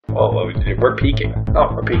Well, we're peaking.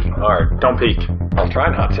 Oh, we're peaking hard. Don't peek. I'll try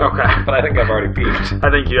not to. Okay. But I think I've already peaked.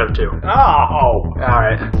 I think you have too. Oh!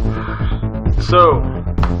 Alright. So,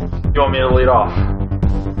 you want me to lead off?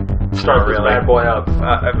 Start this bad boy up.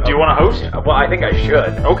 Do you want to host? Well, I think I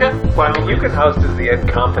should. Okay. You can host as the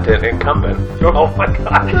incompetent incumbent. Oh my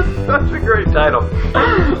god, that's such a great title.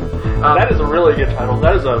 That is a really good title.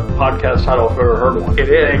 That is a podcast title if I've ever heard one. It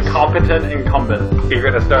is. Incompetent Incumbent. You're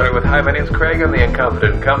going to start it with, hi, my name's Craig. I'm the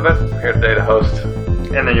incompetent incumbent. I'm here today to host.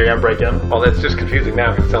 And then you're going to break in. Well, it's just confusing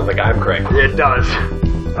now because it sounds like I'm Craig. It does.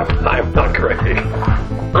 I'm not Craig.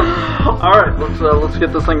 Alright, let's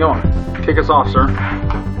get this thing going. Kick us off, sir.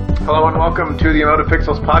 Hello and welcome to the Emotive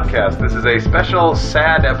Pixels podcast. This is a special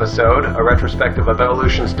sad episode, a retrospective of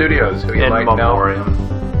Evolution Studios, who you might know.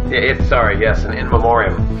 Yes, an in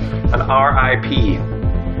memoriam. An R.I.P.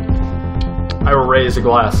 I will raise a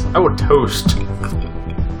glass. I would toast.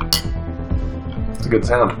 It's a good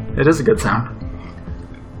sound. It is a good sound.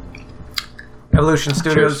 Evolution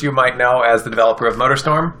Studios, Cheers. you might know as the developer of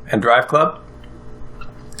MotorStorm and Drive Club.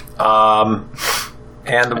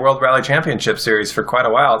 And the World Rally Championship Series for quite a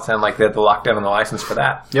while. It sounded like they had the lockdown on the license for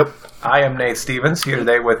that. Yep. I am Nate Stevens, here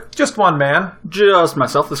today with just one man. Just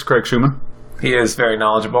myself. This is Craig Schumann. He is very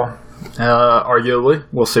knowledgeable. Arguably.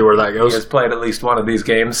 We'll see where that He goes. has played at least one of these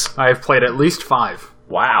games. I have played at least 5.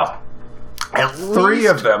 Wow. At 3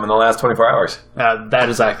 of them in the last 24 hours. That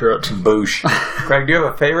is accurate. Boosh. Craig, do you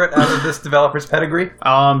have a favorite out of this developer's pedigree?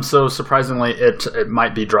 So surprisingly, it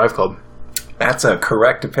might be Drive Club. That's a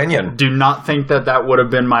correct opinion. Do not think that would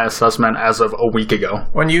have been my assessment as of a week ago.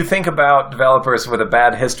 When you think about developers with a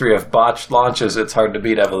bad history of botched launches, it's hard to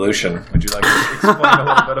beat Evolution. Would you like to explain a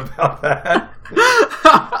little bit about that?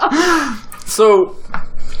 So,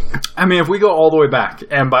 I mean, if we go all the way back,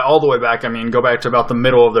 and by all the way back, I mean go back to about the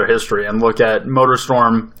middle of their history and look at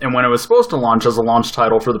MotorStorm and when it was supposed to launch as a launch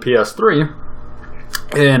title for the PS3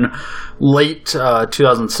 in late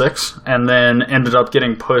 2006, and then ended up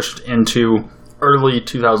getting pushed into early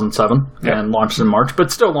 2007 and launched in March,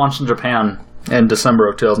 but still launched in Japan in December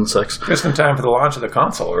of 2006. Just in time for the launch of the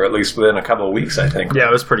console, or at least within a couple of weeks, I think. Yeah,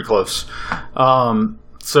 it was pretty close.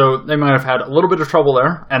 So they might have had a little bit of trouble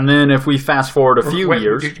there. And then if we fast forward a few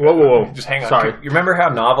years... Whoa. Just hang on. Sorry. You remember how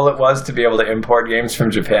novel it was to be able to import games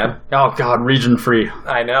from Japan? Oh, God, region-free.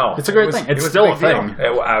 I know. It's a great thing. It's still a thing.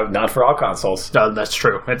 Not for all consoles. That's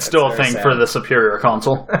true. It's still a thing for the superior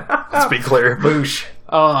console. Let's be clear. Boosh.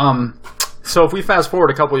 So if we fast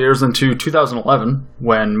forward a couple years into 2011,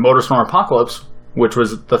 when MotorStorm Apocalypse, which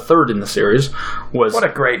was the third in the series, was... What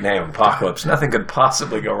a great name, Apocalypse. Nothing could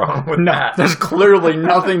possibly go wrong with that. There's clearly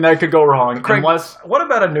nothing that could go wrong. Craig, unless... What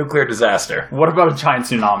about a nuclear disaster? What about a giant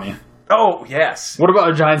tsunami? Oh, yes. What about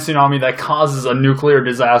a giant tsunami that causes a nuclear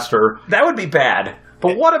disaster? That would be bad.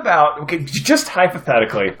 But what about, okay, just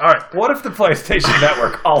hypothetically, All right. what if the PlayStation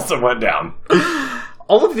Network also went down?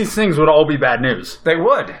 All of these things would all be bad news. They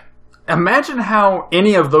would. Imagine how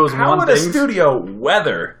any of those How would a studio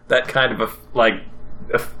weather that kind of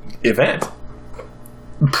event?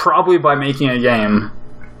 Probably by making a game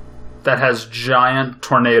that has giant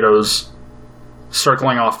tornadoes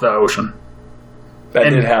circling off the ocean. That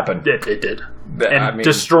did happen. It did. I mean,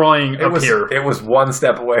 destroying a pier. It was one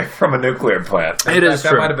step away from a nuclear plant. It is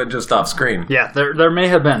true. That might have been just off screen. Yeah, there may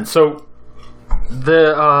have been. So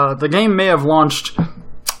the game may have launched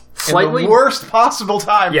slightly... in the worst possible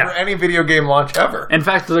time Yeah. for any video game launch ever. In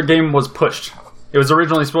fact, the game was pushed. It was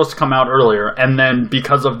originally supposed to come out earlier, and then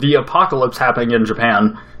because of the apocalypse happening in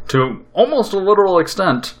Japan, to almost a literal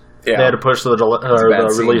extent, they had to push the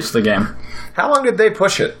release of the game. How long did they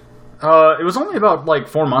push it? It was only about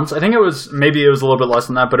 4 months. I think it was a little bit less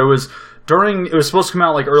than that, but it was supposed to come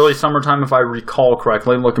out early summertime, if I recall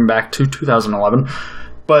correctly, looking back to 2011.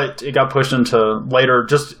 But it got pushed into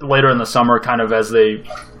just later in the summer, kind of as they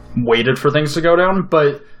waited for things to go down.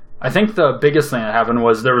 But I think the biggest thing that happened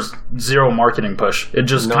was there was zero marketing push. It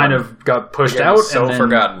just kind of got pushed out. So and then,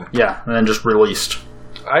 forgotten. Yeah, and then just released.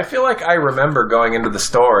 I feel like I remember going into the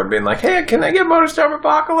store and being like, hey, can I get MotorStorm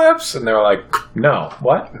Apocalypse? And they were like, no.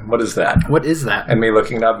 What? What is that? What is that? And me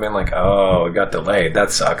looking it up and being like, oh, it got delayed.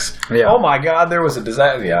 That sucks. Yeah. Oh my God, there was a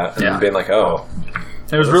disaster. Yeah. And being like, oh.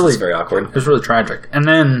 It was This is very awkward. It was really tragic. And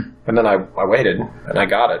then I waited, and I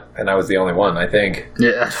got it. And I was the only one, I think.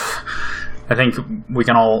 Yeah. I think we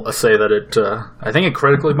can all say that I think it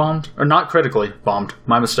critically bombed. Or not critically bombed.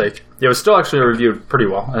 My mistake. It was still actually reviewed pretty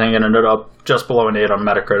well. I think it ended up just below an 8 on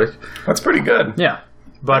Metacritic. That's pretty good. Yeah.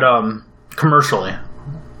 But commercially.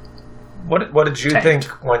 What did you think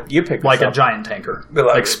when you picked this up? a giant tanker.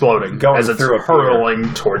 Exploding going as it's through a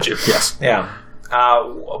hurtling towards you. Yes. Yeah.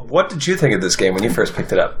 What did you think of this game when you first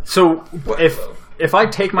picked it up? So, if I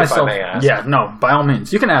take myself... If I may ask. Yeah, no, by all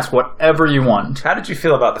means. You can ask whatever you want. How did you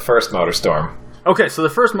feel about the first MotorStorm? Okay, so the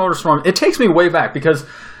first MotorStorm, it takes me way back because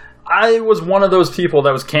I was one of those people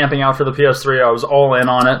that was camping out for the PS3. I was all in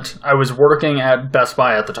on it. I was working at Best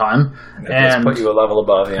Buy at the time. That put you a level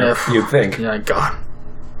above, you'd think. Yeah, God.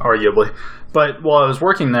 Arguably. But while I was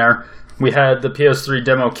working there, we had the PS3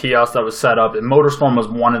 demo kiosk that was set up, and MotorStorm was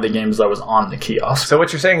one of the games that was on the kiosk. So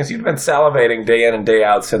what you're saying is you've been salivating day in and day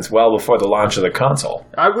out since well before the launch of the console.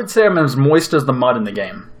 I would say I'm as moist as the mud in the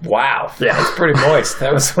game. Wow. Yeah. That's pretty moist.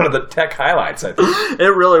 That was one of the tech highlights, I think.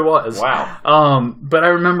 It really was. Wow. But I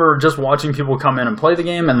remember just watching people come in and play the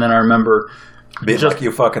game, and then I remember... Being like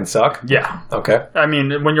you fucking suck? Yeah. Okay. I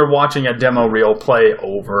mean, when you're watching a demo reel play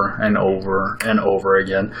over and over and over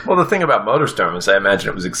again. Well, the thing about MotorStorm is I imagine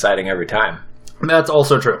it was exciting every time. That's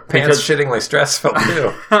also true. Pants shittingly stressful,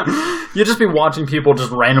 too. You'd just be watching people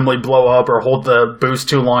just randomly blow up or hold the boost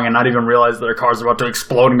too long and not even realize that their car's about to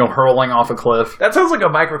explode and go hurling off a cliff. That sounds like a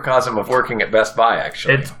microcosm of working at Best Buy,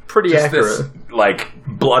 actually. It's pretty just accurate. This, like,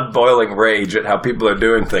 blood-boiling rage at how people are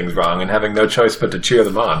doing things wrong and having no choice but to cheer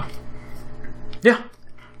them on. Yeah.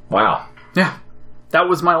 Wow. Yeah. That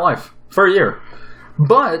was my life for a year.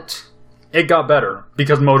 But it got better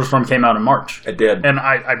because MotorStorm came out in March. It did. And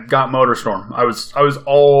I got MotorStorm. I was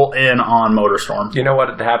all in on MotorStorm. You know what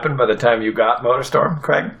had happened by the time you got MotorStorm,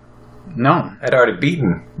 Craig? No. I'd already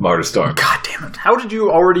beaten MotorStorm. God damn it. How did you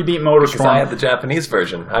already beat MotorStorm? Because I had the Japanese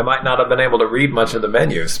version. I might not have been able to read much of the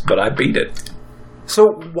menus, but I beat it. So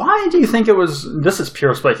why do you think it was... This is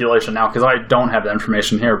pure speculation now because I don't have the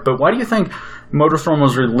information here, but why do you think MotorStorm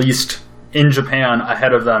was released in Japan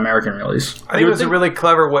ahead of the American release? I think it was a really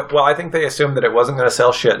clever way. Well, I think they assumed that it wasn't going to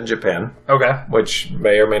sell shit in Japan. Okay. Which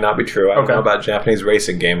may or may not be true. I don't know about Japanese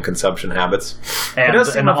racing game consumption habits. And it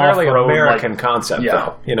does seem a fairly American concept,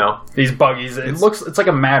 though. You know? These buggies. It's like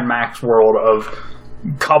a Mad Max world of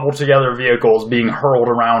cobbled together vehicles being hurled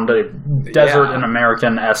around a desert and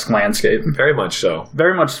American-esque landscape. Very much so.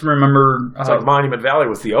 Very much remember... It's like Monument Valley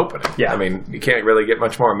was the opening. Yeah. I mean, you can't really get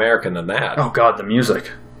much more American than that. Oh, God, the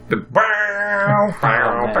music. That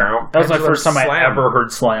was my first time I ever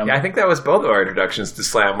heard Slam. Yeah, I think that was both of our introductions to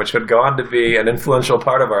Slam, which would go on to be an influential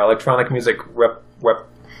part of our electronic music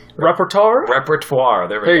repertoire? Repertoire.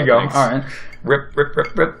 There you go. Thanks. All right. Rip.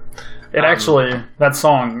 It actually, that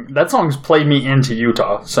song's played me into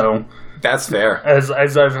Utah, so... That's fair. As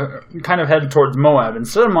I've kind of headed towards Moab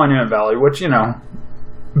instead of Monument Valley, which,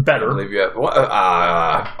 better. I believe you have...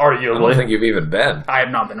 arguably. I don't think you've even been. I have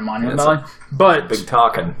not been to Monument Valley. But... Big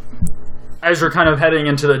talking. As you're kind of heading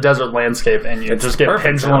into the desert landscape and you just get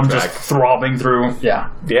pendulum just throbbing through... Yeah.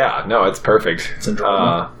 Yeah, no, it's perfect. It's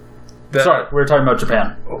enjoyable. Sorry, we were talking about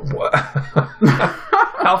Japan. What?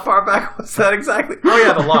 How far back was that exactly? Oh,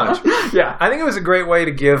 yeah, the launch. Yeah. I think it was a great way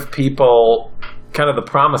to give people kind of the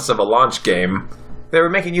promise of a launch game. They were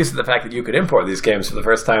making use of the fact that you could import these games for the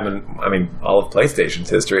first time in, all of PlayStation's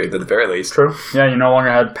history, at the very least. True. Yeah, you no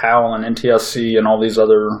longer had PAL and NTSC and all these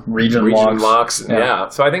other region locks. Yeah.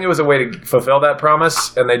 So I think it was a way to fulfill that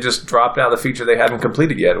promise, and they just dropped out the feature they hadn't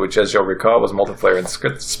completed yet, which, as you'll recall, was multiplayer and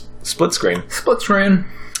split screen. Split screen.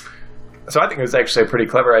 So I think it was actually a pretty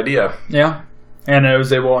clever idea. Yeah. And it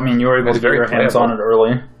was able, you were able to get your hands on it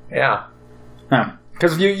early. Yeah. Yeah.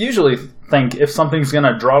 Because you usually think if something's going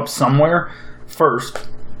to drop somewhere first,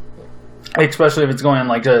 especially if it's going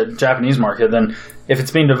like a Japanese market, then if it's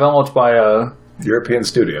being developed by a European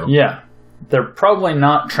studio. Yeah. They're probably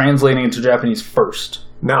not translating it to Japanese first.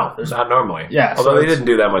 No, not normally. Yeah. Although they didn't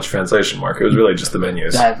do that much translation work. It was really just the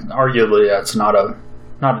menus. Arguably, it's not a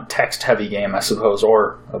text-heavy game, I suppose,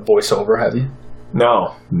 or a voiceover-heavy.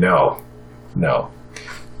 No.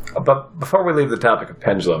 But before we leave the topic of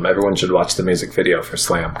Pendulum, everyone should watch the music video for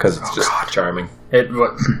Slam, because it's charming.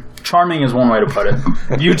 Charming is one way to put it.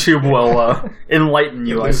 YouTube will enlighten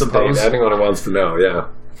you, I suppose. Anyone who wants to know, yeah.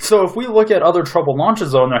 So if we look at other troubled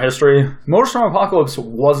launches, though, in their history, MotorStorm Apocalypse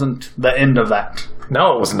wasn't the end of that.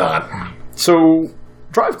 No, it was not. So,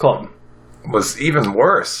 Drive Club was even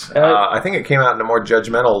worse. I think it came out in a more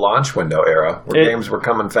judgmental launch window era, where games were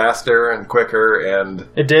coming faster and quicker, and...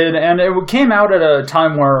 It did, and it came out at a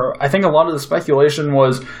time where I think a lot of the speculation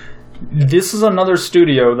was, this is another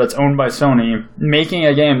studio that's owned by Sony, making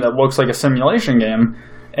a game that looks like a simulation game,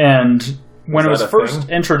 and when it was first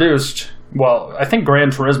introduced... Well, I think Gran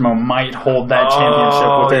Turismo might hold that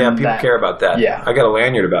championship within that. People care about that. Yeah. I got a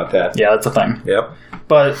lanyard about that. Yeah, that's a thing. Yep.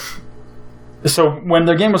 But, so when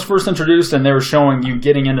the game was first introduced and they were showing you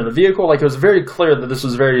getting into the vehicle, it was very clear that this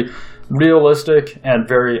was very realistic and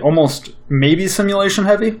very almost maybe simulation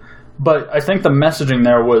heavy, But I think the messaging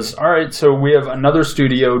there was, all right, so we have another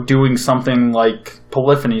studio doing something like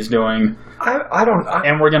Polyphony's doing.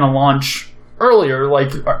 And we're going to launch earlier.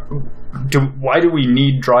 Like, why do we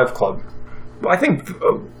need Drive Club? Well, I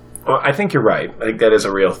think you're right. I think that is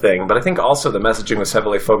a real thing. But I think also the messaging was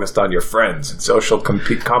heavily focused on your friends and social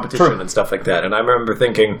competition and stuff like that. And I remember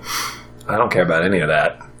thinking, I don't care about any of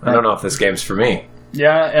that. I don't know if this game's for me.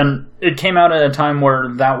 Yeah, and it came out at a time where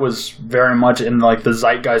that was very much in like the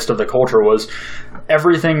zeitgeist of the culture was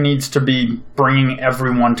everything needs to be bringing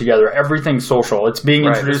everyone together. Everything's social. It's being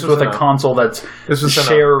introduced with a console has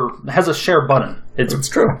a share button. It's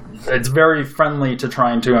true. It's very friendly to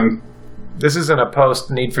trying to... This isn't a post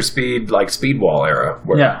Need for Speed like Speedwall era.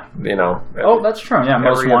 Where, you know. That's true. Yeah,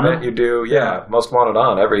 Most Wanted. You do. Yeah, Most Wanted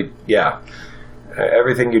on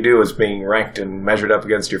everything you do is being ranked and measured up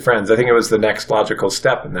against your friends. I think it was the next logical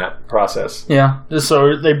step in that process. Yeah.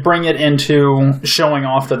 So they bring it into showing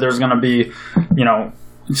off that there's going to be,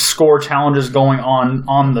 score challenges going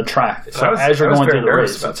on the track. So as you're going through the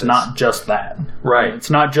race, it's not just that. Right. It's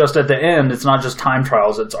not just at the end. It's not just time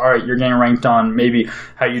trials. It's, all right, you're getting ranked on maybe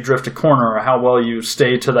how you drift a corner or how well you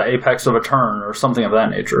stay to the apex of a turn or something of that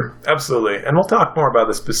nature. Absolutely. And we'll talk more about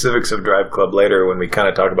the specifics of Drive Club later when we kind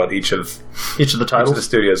of talk about each of the titles. Each of the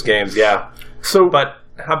studio's games, yeah. But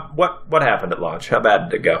what happened at launch? How bad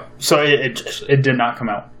did it go? So it did not come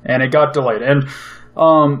out. And it got delayed. And...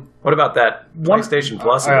 what about that PlayStation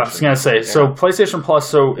Plus edition? I was going to say, so PlayStation Plus,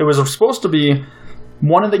 so it was supposed to be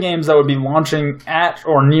one of the games that would be launching at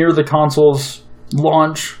or near the console's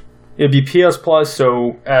launch. It would be PS Plus,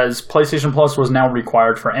 so as PlayStation Plus was now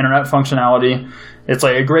required for internet functionality, it's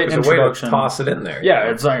like a great introduction. A way to toss it in there.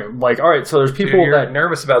 Yeah, it's like, all right, so there's people you're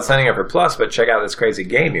nervous about signing up for Plus, but check out this crazy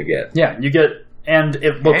game you get. Yeah, you get, and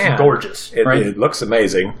it looks gorgeous. It looks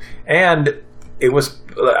amazing. And it was,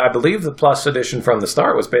 I believe the Plus edition from the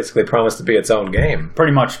start was basically promised to be its own game.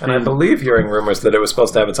 Pretty much. And I believe hearing rumors that it was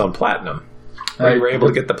supposed to have its own Platinum. You were able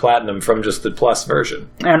to get the Platinum from just the Plus version.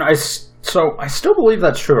 And I still believe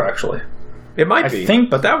that's true, actually. It might be,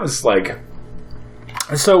 but that was like...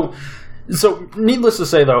 So needless to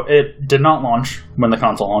say, though, it did not launch when the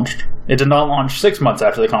console launched. It did not launch 6 months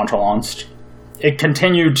after the console launched. It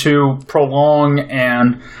continued to prolong,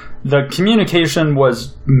 and the communication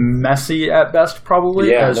was messy at best,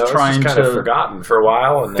 probably. Yeah, trying to kind of forgotten for a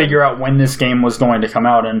while. And figure out when this game was going to come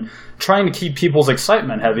out and trying to keep people's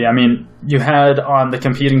excitement heavy. I mean, you had on the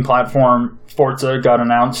competing platform, Forza got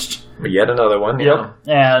announced. Yet another one, Yep,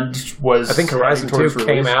 and was... I think Horizon 2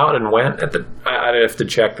 came out and went at the... I'd have to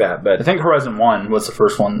check that, but... I think Horizon 1 was the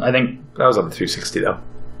first one. I think... That was on the 360, though.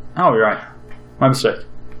 Oh, you're right. My mistake.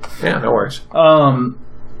 Yeah, no worries.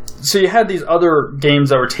 So you had these other games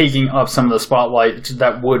that were taking up some of the spotlight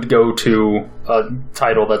that would go to a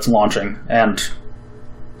title that's launching, and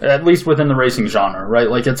at least within the racing genre, right?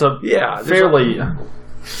 Like, it's a fairly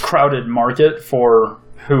crowded market for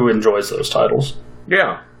who enjoys those titles.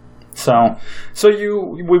 Yeah. So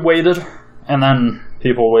we waited, and then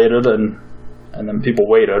people waited, and then people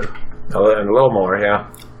waited. And a little more, yeah.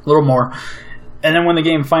 A little more. And then when the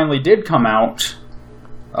game finally did come out,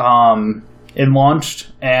 it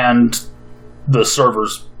launched, and the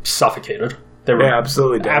servers suffocated. They were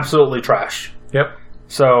absolutely trashed. Yep.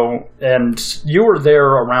 So, and you were there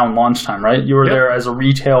around launch time, right? You were there as a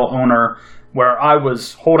retail owner, where I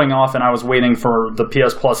was holding off and I was waiting for the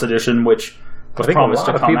PS Plus edition, which was promised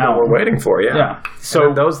to come out. I think a lot of people were waiting for, yeah. So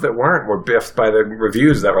and those that weren't were biffed by the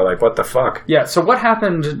reviews that were like, what the fuck? Yeah, so what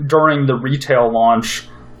happened during the retail launch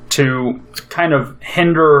to kind of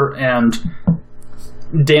hinder and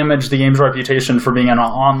damage the game's reputation for being an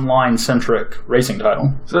online-centric racing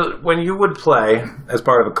title? So when you would play as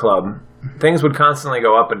part of a club, things would constantly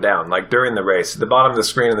go up and down, like during the race. At the bottom of the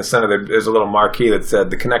screen in the center, there's a little marquee that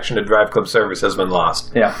said, the connection to Drive Club service has been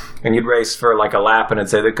lost. Yeah. And you'd race for like a lap and it'd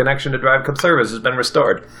say, the connection to Drive Club service has been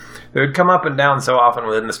restored. It would come up and down so often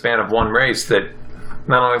within the span of one race that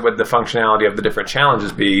not only would the functionality of the different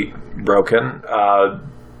challenges be broken,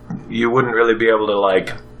 you wouldn't really be able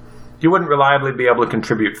to you wouldn't reliably be able to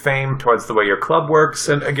contribute fame towards the way your club works.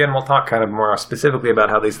 And again, we'll talk kind of more specifically about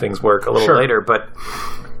how these things work a little later, but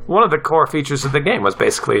one of the core features of the game was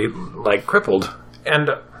basically crippled. And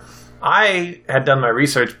I had done my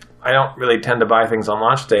research. I don't really tend to buy things on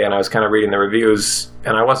launch day, and I was kind of reading the reviews,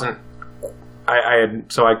 and I wasn't.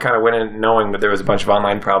 So I kind of went in knowing that there was a bunch of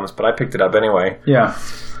online problems, but I picked it up anyway. Yeah.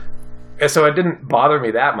 And so it didn't bother me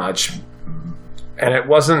that much, and it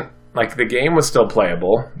wasn't like the game was still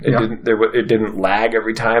playable. It didn't lag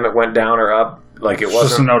every time it went down or up. Like it wasn't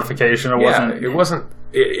just a notification. It wasn't.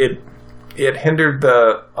 It hindered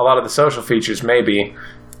a lot of the social features maybe,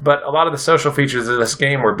 But a lot of the social features of this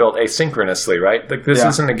game were built asynchronously, right? Like this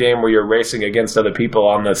isn't a game where you're racing against other people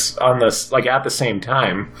on this like at the same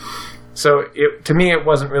time. So to me, it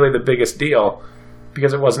wasn't really the biggest deal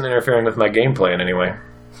because it wasn't interfering with my gameplay in any way.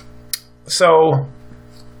 So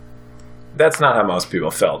that's not how most people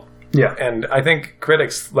felt. Yeah. And I think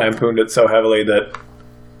critics lampooned it so heavily that,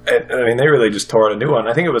 I mean, they really just tore it a new one.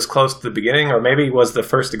 I think it was close to the beginning, or maybe it was the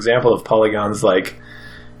first example of Polygon's like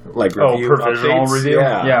review provisional updates. review.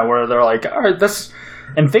 Yeah, where they're like, all right,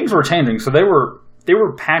 and things were changing. So they were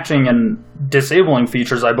patching and disabling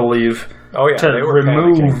features, I believe, to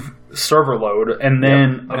remove server load, and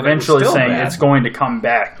then eventually saying bad. It's going to come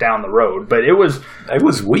back down the road. But it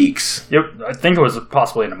was weeks. I think it was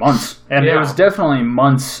possibly in months, and it was definitely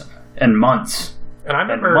months and months. And I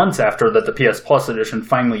remember months after that the PS Plus edition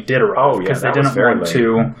finally did arrive because they didn't want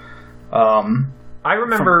to. I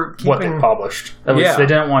remember what they published. At least they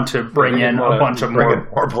didn't want to bring in a bunch of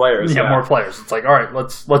more players. Yeah, more players. It's like, all right,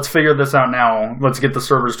 let's figure this out now. Let's get the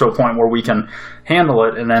servers to a point where we can handle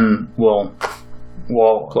it, and then we'll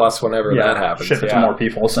plus whenever that happens, ship it to more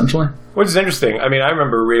people, essentially. Which is interesting. I mean, I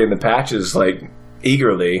remember reading the patches like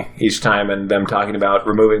eagerly each time, and them talking about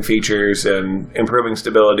removing features and improving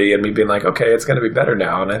stability, and me being like, okay, it's going to be better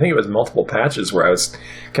now. And I think it was multiple patches where I was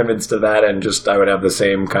convinced of that, and just I would have the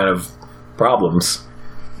same kind of problems,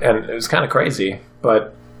 and it was kind of crazy.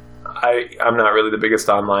 But I'm not really the biggest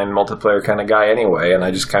online multiplayer kind of guy anyway, and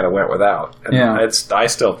I just kind of went without. And I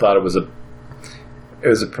still thought it was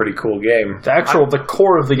a pretty cool game. The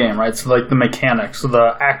core of the game, right? So like the mechanics,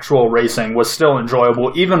 the actual racing was still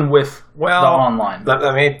enjoyable, even with the online.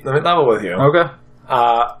 Let me level with you. Okay.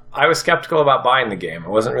 I was skeptical about buying the game. I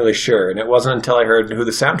wasn't really sure, and it wasn't until I heard who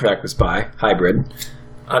the soundtrack was by, Hybrid,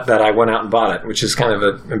 that I went out and bought it, which is kind of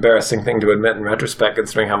an embarrassing thing to admit in retrospect,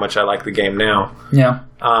 considering how much I like the game now. Yeah.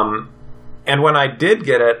 And when I did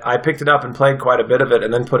get it, I picked it up and played quite a bit of it,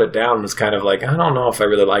 and then put it down and was kind of like, I don't know if I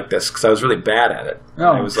really like this, because I was really bad at it.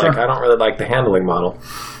 I was like, I don't really like the handling model.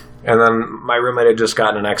 And then my roommate had just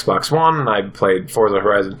gotten an Xbox One, and I played Forza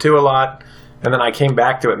Horizon 2 a lot, and then I came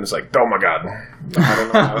back to it and was like, oh my god. I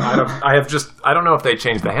don't know. I don't know if they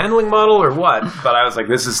changed the handling model or what, but I was like,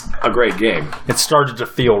 this is a great game. It started to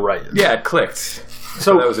feel right. Yeah, it clicked.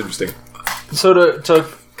 So that was interesting. So to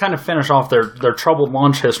kind of finish off their troubled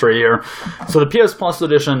launch history here, so the PS Plus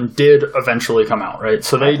edition did eventually come out, right?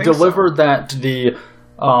 So they delivered that to the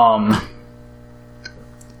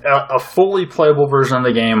a fully playable version of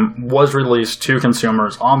the game was released to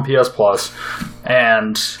consumers on PS Plus,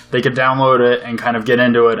 and they could download it and kind of get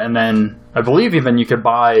into it, and then I believe even you could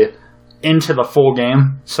buy into the full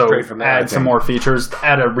game, so add some more features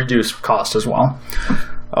at a reduced cost as well.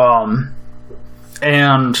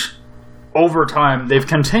 And over time, they've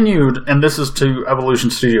continued, and this is to Evolution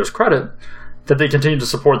Studios' credit, that they continue to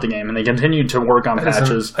support the game, and they continue to work on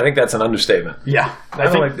patches. I think that's an understatement. Yeah.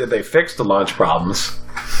 Not only did they fix the launch problems,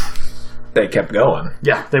 they kept going.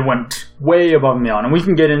 Yeah, they went way above and beyond. And we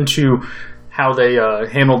can get into how they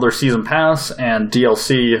handled their Season Pass and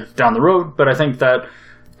DLC down the road, but I think that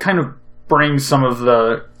kind of brings some of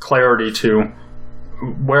the clarity to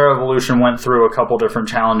where Evolution went through a couple different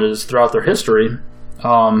challenges throughout their history,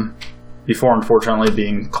 before unfortunately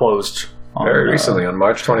being closed. Very recently, on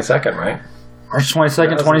March 22nd, right? March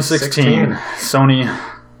 22nd, 2016. Sony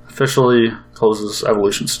officially closes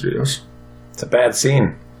Evolution Studios. It's a bad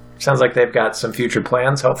scene. Sounds like they've got some future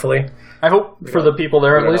plans, hopefully. I hope for the people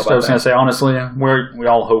there, at least. I was going to say, honestly, we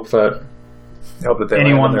all hope that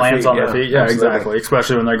anyone lands on their feet. Yeah, exactly.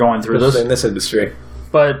 Especially when they're going through this. In this industry.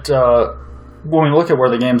 But when we look at where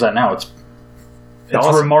the game's at now, it's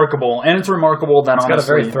awesome. Remarkable. And it's remarkable that, honestly, it's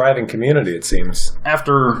got a very thriving community, it seems.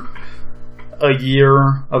 After a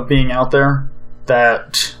year of being out there,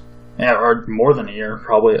 or more than a year,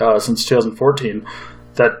 probably, since 2014,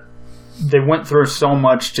 that they went through so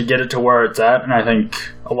much to get it to where it's at, and I think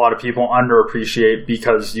a lot of people underappreciate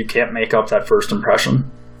because you can't make up that first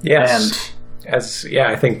impression. Yes.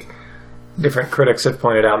 I think different critics have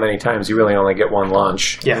pointed out many times, you really only get one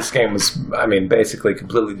launch. Yeah. This game was, basically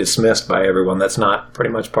completely dismissed by everyone that's not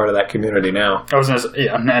pretty much part of that community now. I was going to say,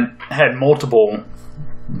 and had multiple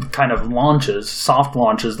kind of launches, soft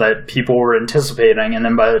launches that people were anticipating, and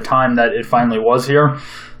then by the time that it finally was here,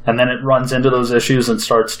 and then it runs into those issues and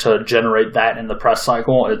starts to generate that in the press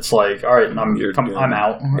cycle, it's like, all right, I'm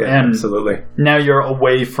out. Yeah, and absolutely. Now you're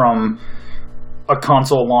away from a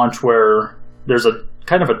console launch where there's a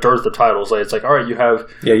kind of a dearth of titles. Like, it's like, all right, you have...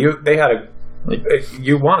 Yeah,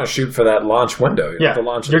 you want to shoot for that launch window. The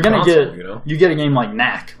launch of the console, you get a game like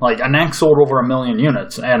Knack. Like, a Knack sold over 1 million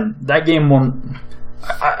units, and that game won't...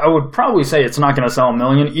 I would probably say it's not going to sell 1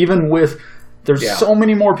 million, even with There's so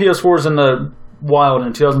many more PS4s in the wild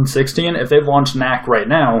in 2016. If they've launched NAC right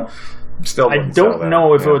now, I don't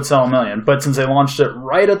know if it would sell 1 million. But since they launched it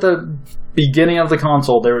right at the beginning of the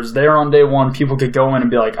console, there was there on day one, people could go in and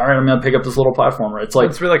be like, all right, I'm going to pick up this little platformer. It's like,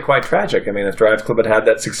 it's really quite tragic. I mean, if Drive Club had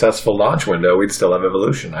that successful launch window, we'd still have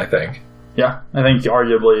Evolution, I think. Yeah, I think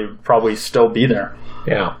arguably probably still be there.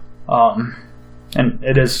 Yeah. And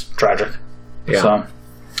it is tragic. Yeah. So.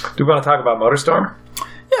 Do we want to talk about MotorStorm?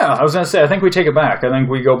 Yeah, I was going to say, I think we take it back. I think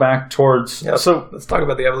we go back towards... Yeah, so let's talk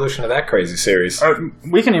about the evolution of that crazy series.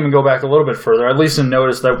 We can even go back a little bit further, at least to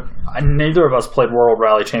notice that neither of us played World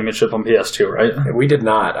Rally Championship on PS2, right? We did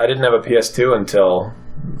not. I didn't have a PS2 until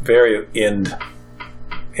very end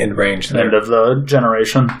range there. End of the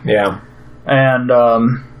generation. Yeah. And,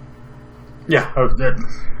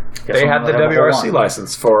 they had the WRC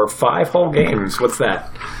license for 5 whole games. What's that?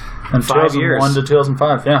 And 5 years. 2001 to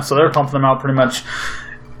 2005, yeah. So they were pumping them out pretty much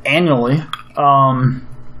annually.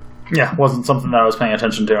 Wasn't something that I was paying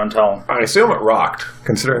attention to until... I assume it rocked,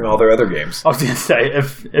 considering all their other games. I was going to say,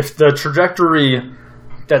 if the trajectory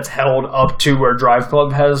that's held up to where Drive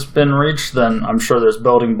Club has been reached, then I'm sure there's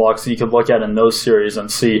building blocks that you could look at in those series and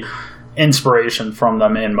see inspiration from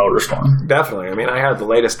them in MotorStorm. Definitely. I mean, I had the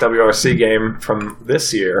latest WRC game from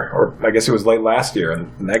this year, or I guess it was late last year, and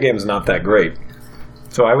that game is not that great.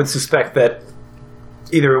 So I would suspect that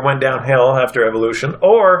either it went downhill after Evolution,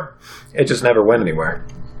 or it just never went anywhere.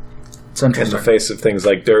 It's interesting. In the face of things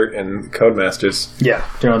like Dirt and Codemasters. Yeah,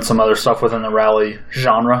 doing some other stuff within the rally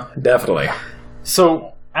genre. Definitely.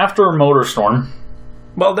 So after MotorStorm,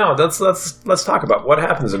 well, no, let's talk about what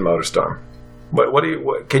happens in MotorStorm.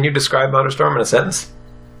 What can you describe MotorStorm in a sentence?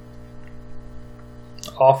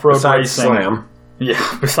 Off-road besides racing. Slam.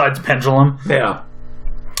 Yeah, besides Pendulum. Yeah.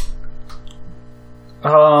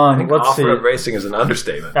 I think let's off-road see. racing is an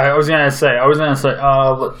understatement. I was gonna say.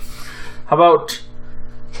 How about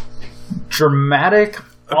dramatic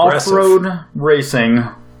off-road racing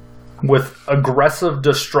with aggressive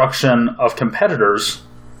destruction of competitors?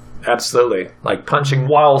 Absolutely, like punching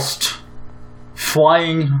whilst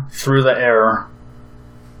flying through the air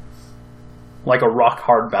like a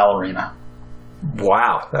rock-hard ballerina.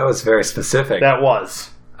 Wow, that was very specific. That was.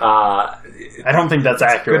 I don't think that's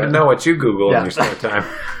accurate. Good to know what you Google in your spare time.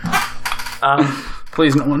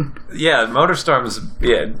 Please, no one. Yeah, MotorStorm is.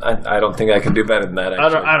 Yeah, I don't think I can do better than that.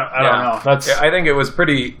 Actually. I don't know. I think it was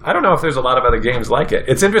pretty. I don't know if there's a lot of other games like it.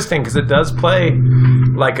 It's interesting because it does play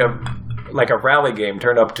like a rally game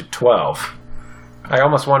turned up to 12. I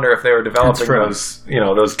almost wonder if they were developing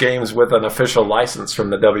those games with an official license from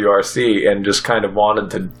the WRC and just kind of wanted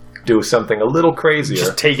to do something a little crazier.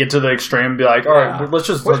 Just take it to the extreme and be like, all right, let's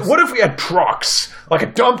What if we had trucks? Like a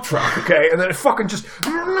dump truck, okay? And then it fucking just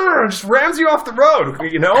rams you off the road,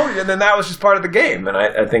 you know? And then that was just part of the game. And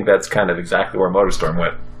I think that's kind of exactly where MotorStorm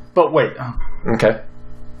went. But wait. Okay.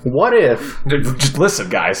 What if... Just listen,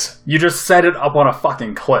 guys. You just set it up on a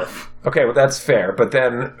fucking cliff. Okay, well, that's fair. But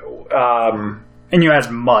then... and you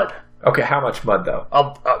add mud. Okay, how much mud, though?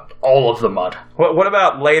 All of the mud. What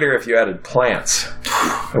about later if you added plants?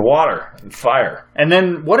 And water and fire? And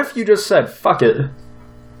then what if you just said, fuck it.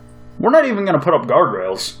 We're not even going to put up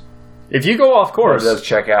guardrails. If you go off course... It does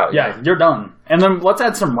check out. Yeah, you're done. And then let's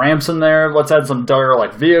add some ramps in there. Let's add some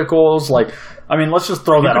like vehicles. Let's just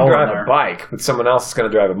throw that all in there. You can drive a bike, but someone else is going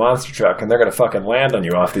to drive a monster truck, and they're going to fucking land on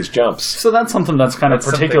you off these jumps. So that's something that's kind of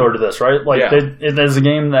particular to this, right? It is a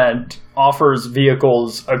game that offers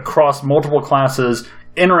vehicles across multiple classes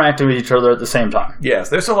interacting with each other at the same time. Yes,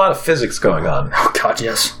 there's a lot of physics going on. Oh, God,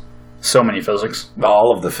 yes. So many physics.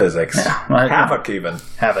 All of the physics. Yeah, Havoc, even.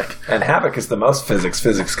 Havoc. And Havoc is the most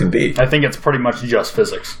physics can be. I think it's pretty much just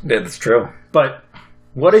physics. Yeah, that's true. But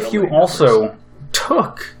what if you also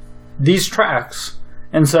took these tracks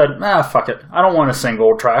and said, fuck it. I don't want a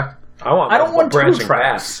single track. I don't want branching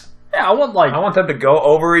tracks. Yeah, I want them to go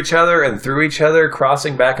over each other and through each other,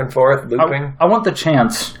 crossing back and forth, looping. I want the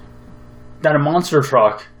chance that a monster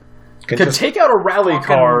truck could take out a rally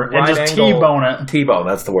car and just T-bone it. T-bone,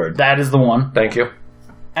 that's the word. That is the one. Thank you.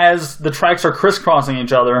 As the tracks are crisscrossing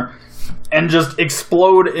each other and just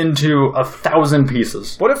explode into 1,000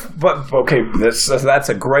 pieces. That's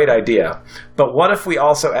a great idea. But what if we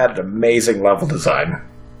also added amazing level design?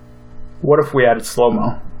 What if we added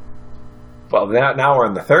slow-mo? Well, now we're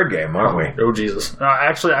in the third game, aren't we? Oh, Jesus.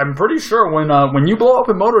 Actually, I'm pretty sure when you blow up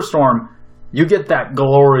in MotorStorm, you get that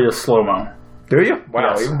glorious slow-mo. Do you?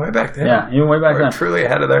 Wow, yes. Even way back then. Yeah, even way back then. Truly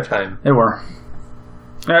ahead of their time. They were.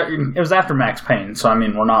 It was after Max Payne, so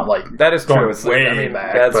we're not that is true. Way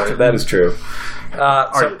back. That is true.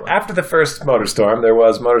 So after the first MotorStorm, there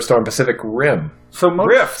was MotorStorm Pacific Rim. So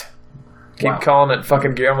Rift Keep calling it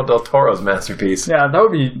fucking Guillermo del Toro's masterpiece. Yeah, that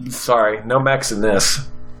would be... Sorry, no mechs in this.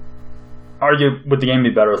 Would the game be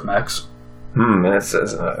better with mechs?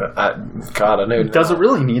 God, I knew. Does it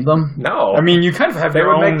really need them? No. I mean, you kind of have your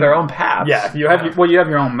own... They would make their own paths. Yeah, you have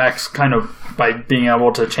your own mechs kind of by being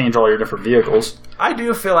able to change all your different vehicles. I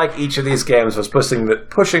do feel like each of these games was pushing the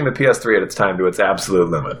PS3 at its time to its absolute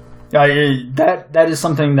limit. That is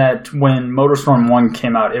something that when MotorStorm 1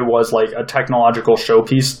 came out, it was like a technological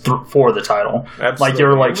showpiece for the title. Absolutely. Like you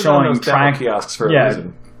were like showing track kiosks for a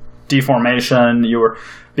reason. Deformation, you were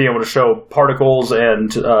being able to show particles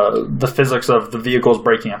and the physics of the vehicles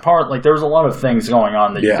breaking apart. Like there was a lot of things going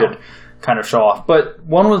on that you could kind of show off. But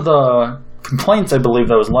one of the complaints I believe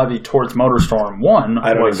that was levied towards MotorStorm 1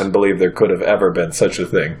 I don't even believe there could have ever been such a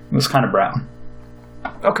thing. It was kind of brown.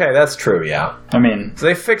 Okay, that's true, yeah. I mean... So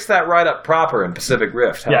they fixed that right up proper in Pacific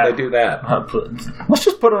Rift. How did they do that? Let's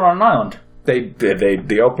just put it on an island.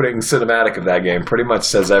 The opening cinematic of that game pretty much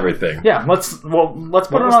says everything. Yeah, let's put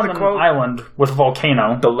it on an island with a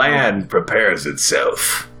volcano. The land prepares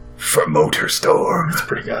itself for MotorStorm. It's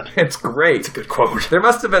pretty good. It's great. It's a good quote. There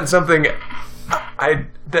must have been something...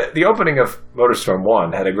 The opening of MotorStorm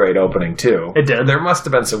 1 had a great opening, too. It did. There must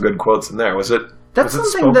have been some good quotes in there. Was it something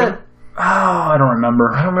spoken? that... Oh, I don't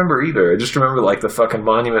remember. I don't remember either. I just remember like the fucking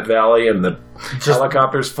Monument Valley and the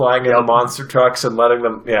helicopters flying in the monster trucks and letting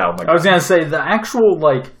them... Yeah, oh my God. I was going to say, the actual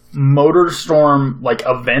like MotorStorm like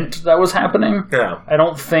event that was happening, I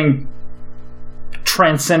don't think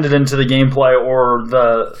transcended into the gameplay or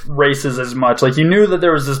the races as much. Like you knew that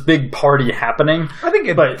there was this big party happening. I think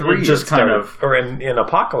in 3 it just kind of... Or in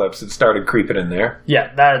Apocalypse it started creeping in there.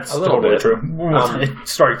 Yeah, that's totally true. It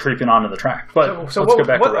started creeping onto the track. But let's go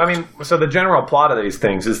back to Rift. So the general plot of these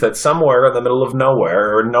things is that somewhere in the middle of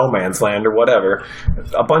nowhere or no man's land or whatever,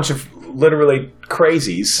 a bunch of literally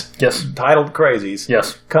crazies, titled crazies,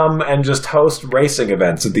 come and just host racing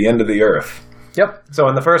events at the end of the earth. Yep. So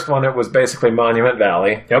in the first one, it was basically Monument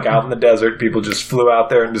Valley. Yep. Like out in the desert, people just flew out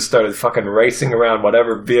there and just started fucking racing around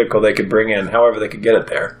whatever vehicle they could bring in, however they could get it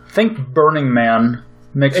there. Think Burning Man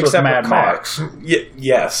mixed with Mad Max.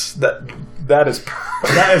 Yes, that is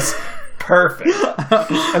perfect.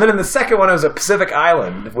 And then in the second one, it was a Pacific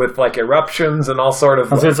island with like eruptions and all sort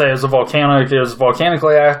of... I was going to say, it was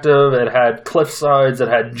volcanically active, it had cliff sides, it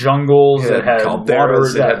had jungles, it had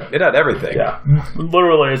calderas, it had everything. Yeah.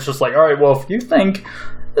 Literally, it's just like, all right, well, if you think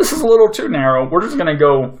this is a little too narrow, we're just going to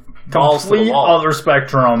go complete other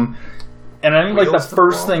spectrum. And I think like the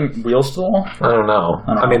first thing... Wheels to the wall? I don't know.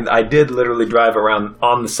 I mean, I did literally drive around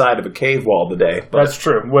on the side of a cave wall today. That's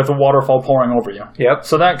true, with a waterfall pouring over you. Yep.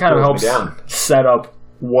 So that kind of helps set up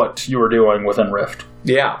what you were doing within Rift.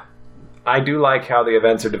 Yeah. I do like how the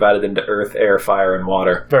events are divided into earth, air, fire, and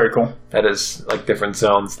water. Very cool. That is like different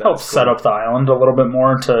zones. Helps set up the island a little bit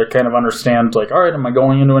more to kind of understand, like, all right, am I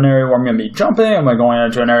going into an area where I'm going to be jumping? Am I going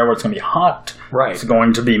into an area where it's going to be hot? Right. Is it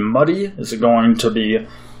going to be muddy? Is it going to be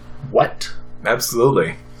wet?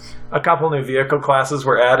 Absolutely. A couple new vehicle classes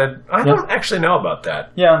were added. I don't actually know about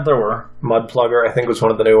that. Yeah, there were. Mudplugger, I think, was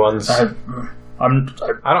one of the new ones. I don't remember.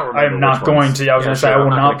 I'm not going to. I was going to say I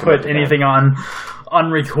will not put anything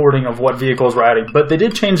on recording of what vehicles were adding, but they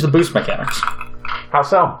did change the boost mechanics. How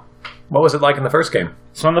so? What was it like in the first game?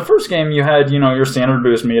 So in the first game, you had your standard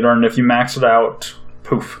boost meter, and if you maxed it out,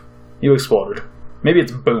 poof, you exploded. Maybe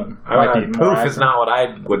it's boom. Poof is not what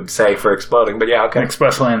I would say for exploding, but yeah, okay.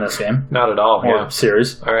 Especially in this game. Not at all, or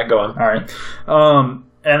series. All right, go on. All right.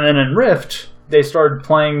 And then in Rift, they started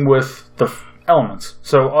playing with the elements.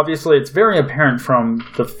 So obviously it's very apparent from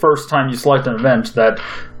the first time you select an event that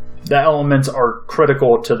the elements are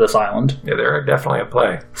critical to this island. Yeah, they're definitely at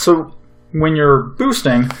play. So when you're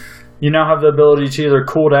boosting, you now have the ability to either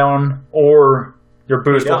cool down or... your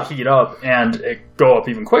boost will heat up and it go up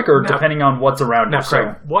even quicker depending on what's around you. Now,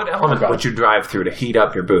 Craig, what element would you drive through to heat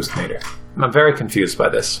up your boost meter? I'm very confused by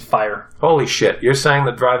this. Fire. Holy shit. You're saying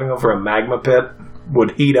that driving over a magma pit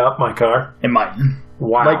would heat up my car? It might.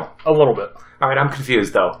 Wow. Like, a little bit. All right, I'm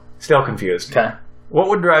confused, though. Still confused. Okay. What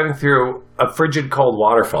would driving through a frigid cold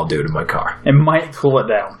waterfall do to my car? It might cool it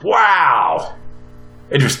down. Wow.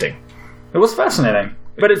 Interesting. It was fascinating.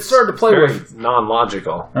 But it started to play with...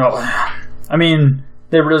 non-logical. Oh, I mean,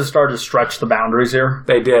 they really started to stretch the boundaries here.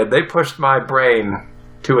 They did. They pushed my brain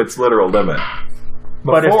to its literal limit.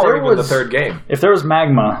 But if there was the third game. If there was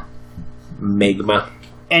magma,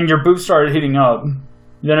 and your boost started heating up,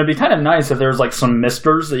 then it'd be kind of nice if there was like some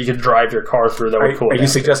misters that you could drive your car through that would cool it down. Are you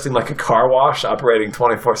suggesting like a car wash operating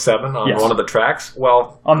 24/7 on one of the tracks?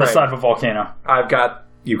 Well, on the side of a volcano. I've got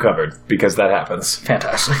you covered because that happens.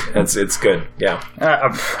 Fantastic. It's good. Yeah.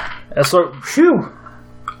 So, phew.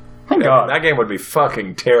 Thank God. That game would be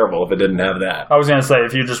fucking terrible if it didn't have that. I was going to say,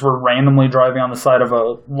 if you just were randomly driving on the side of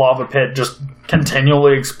a lava pit, just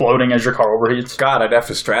continually exploding as your car overheats. God, I'd have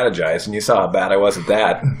to strategize, and you saw how bad I was at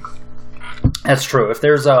that. That's true. If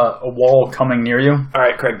there's a wall coming near you... All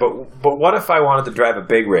right, Craig, but what if I wanted to drive a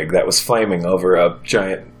big rig that was flaming over a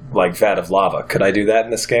giant, vat of lava? Could I do that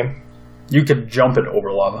in this game? You could jump it over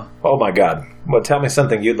lava. Oh, my God. Well, tell me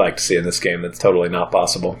something you'd like to see in this game that's totally not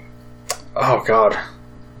possible. Oh, God.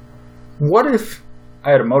 What if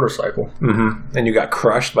I had a motorcycle? Mm-hmm. And you got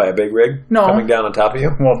crushed by a big rig coming down on top of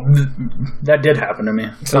you? Well, that did happen to me.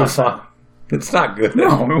 It's not fun. It's not good.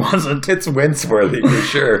 No, it wasn't. It's Winceworthy, for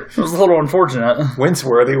sure. It was a little unfortunate.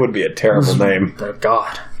 Winceworthy would be a terrible name.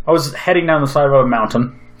 God. I was heading down the side of a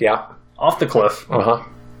mountain. Yeah. Off the cliff. Uh-huh.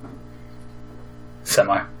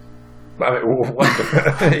 Semi. I mean, what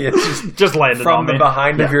the... just landed from on me. From the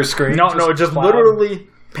behind of your screen? No, it just literally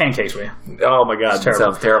pancakes me. Oh my God, that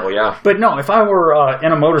sounds terrible, yeah. But no, if I were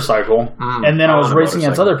in a motorcycle and then I was racing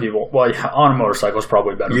against other people, well, yeah, on a motorcycle is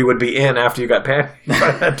probably better. You would be in after you got pancaked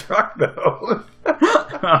by that truck, though.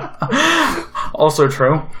 Also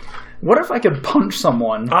true. What if I could punch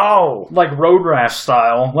someone? Oh! Like Road Rash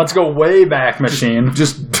style. Let's go way back, machine.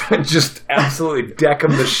 Just absolutely deck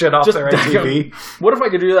them the shit off their ATV. What if I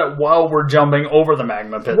could do that while we're jumping over the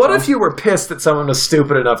magma pit? What if you were pissed that someone was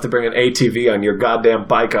stupid enough to bring an ATV on your goddamn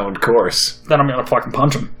bike-owned course? Then I'm going to fucking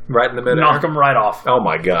punch them. Right in the middle? Knock them right off. Oh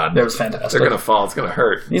my God. That was fantastic. They're going to fall. It's going to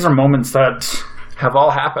hurt. These are moments that... have all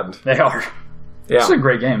happened. They are. Yeah. It's a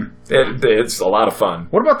great game. It's a lot of fun.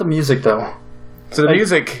 What about the music, though? So the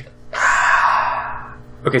music...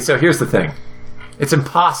 Okay, so here's the thing. It's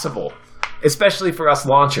impossible, especially for us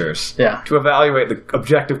launchers, to evaluate the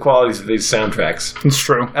objective qualities of these soundtracks. It's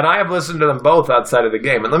true. And I have listened to them both outside of the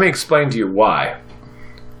game, and let me explain to you why.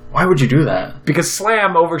 Why would you do that? Because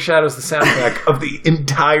Slam overshadows the soundtrack of the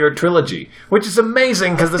entire trilogy, which is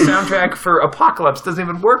amazing because the soundtrack for Apocalypse doesn't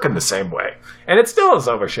even work in the same way. And it still is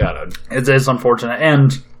overshadowed. It is unfortunate.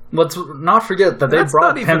 And let's not forget that they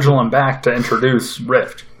brought Pendulum back to introduce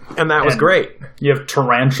Rift. And that was great. You have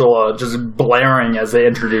Tarantula just blaring as they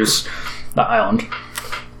introduce the island.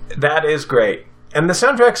 That is great. And the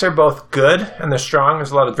soundtracks are both good, and they're strong.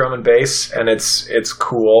 There's a lot of drum and bass, and it's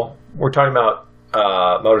cool. We're talking about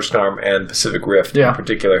MotorStorm and Pacific Rift in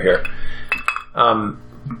particular here.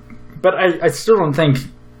 But I still don't think,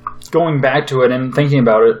 going back to it and thinking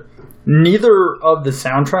about it, neither of the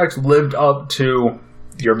soundtracks lived up to...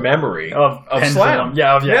 your memory of Slam.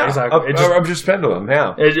 Yeah, exactly. Of just Pendulum,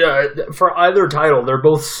 yeah. For either title, they're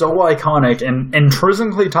both so iconic and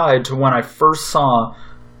intrinsically tied to when I first saw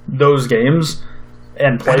those games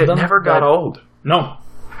and played them. It never got old. No.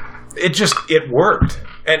 It worked.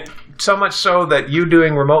 And so much so that you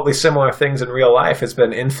doing remotely similar things in real life has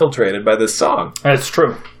been infiltrated by this song. That's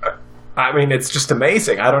true. I mean, it's just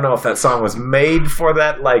amazing. I don't know if that song was made for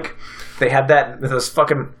that. Like, they had those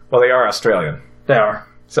fucking... Well, they are Australian. They are.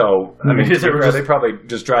 So, I mean, they probably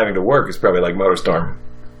just driving to work is probably like MotorStorm.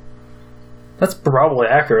 That's probably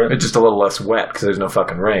accurate. It's just a little less wet because there's no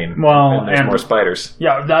fucking rain. Well, and there's more spiders.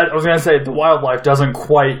 Yeah, I was going to say, the wildlife doesn't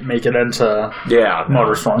quite make it into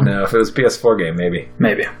MotorStorm. No, if it was a PS4 game, maybe.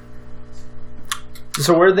 Maybe.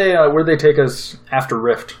 So where'd they take us after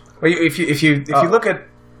Rift? Well, if you look at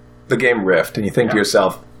the game Rift and you think to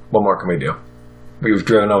yourself, what more can we do? We've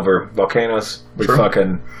driven over volcanoes. We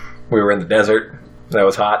were in the desert. That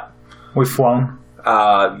was hot. We've flown.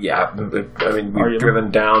 Yeah. I mean, we've driven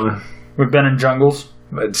down. We've been in jungles.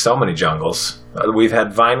 So many jungles. We've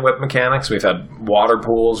had vine whip mechanics. We've had water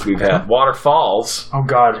pools. We've had waterfalls. Oh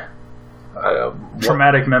God.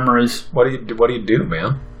 Traumatic memories. What do you do,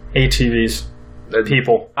 man? ATVs.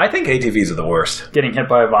 People. I think ATVs are the worst. Getting hit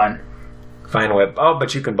by a vine. Vine whip. Oh,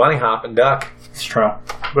 but you can bunny hop and duck. It's true.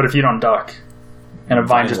 But if you don't duck, and a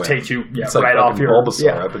vine just takes you right off your...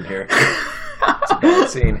 Bulbasaur up in here. It's a bad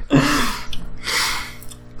scene.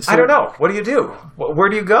 I don't know. What do you do? Where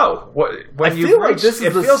do you go?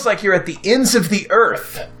 It feels like you're at the ends of the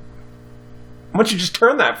earth. Why don't you just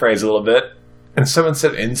turn that phrase a little bit? And someone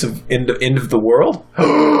said end of the world?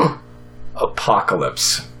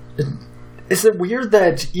 Apocalypse. Is it weird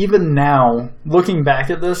that even now, looking back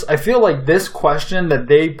at this, I feel like this question that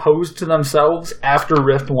they posed to themselves after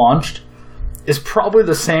Rift launched is probably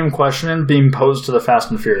the same question being posed to the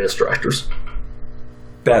Fast and Furious directors.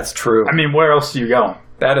 That's true. I mean, where else do you go?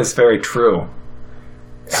 That is very true.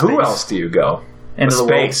 Space. Who else do you go? Into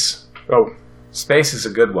space. Oh. Space is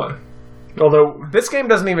a good one. Although this game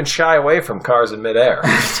doesn't even shy away from cars in midair.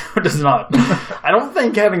 It does not. I don't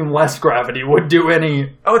think having less gravity would do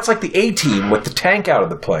any... Oh, it's like the A-Team with the tank out of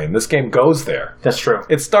the plane. This game goes there. That's true.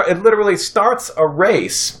 It literally starts a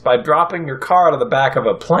race by dropping your car out of the back of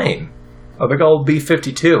a plane. A big old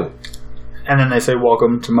B-52. And then they say,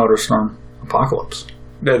 welcome to MotorStorm Apocalypse.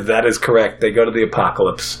 That is correct. They go to the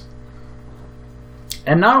apocalypse.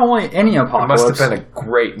 And not only any apocalypse... It must have been a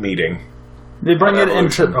great meeting. They bring it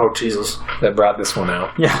into... Oh, Jesus. That brought this one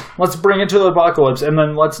out. Yeah, let's bring it to the apocalypse, and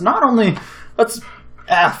then let's not only...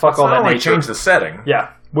 fuck all that nature. Change the setting.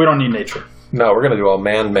 Yeah, we don't need nature. No, we're going to do all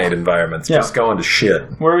man-made environments. Yeah. Just going to shit.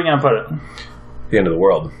 Where are we going to put it? The end of the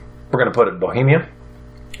world. We're going to put it in Bohemia.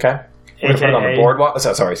 Okay? We're going to put it on the boardwalk.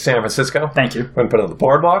 Sorry, San Francisco. Thank you. We're going to put it on the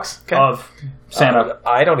boardwalks. Okay? Of Santa...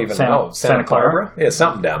 I don't even know. Santa Clara? Yeah,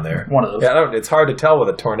 something down there. One of those. Yeah, it's hard to tell with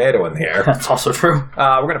a tornado in the air. That's also true.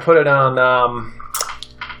 We're going to put it on...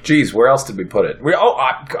 Geez, where else did we put it?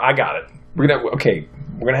 I got it. We're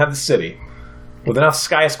gonna have the city with enough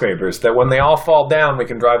skyscrapers that when they all fall down, we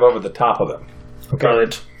can drive over the top of them. Okay.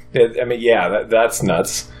 Right. I mean, yeah, that's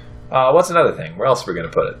nuts. What's another thing? Where else are we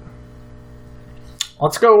gonna put it?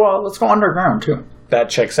 Let's go underground too. That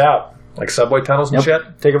checks out. Like subway tunnels and shit?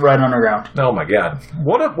 Take it right underground. Oh my god.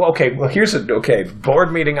 Here's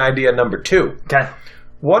board meeting idea number 2. Okay.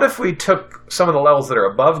 What if we took some of the levels that are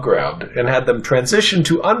above ground and had them transition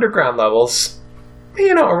to underground levels,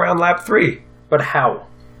 around lap 3? But how?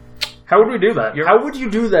 How would we do that? How would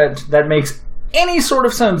you do that makes any sort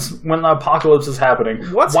of sense when the apocalypse is happening?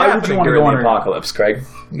 Why happening would you want to go during the apocalypse, Craig?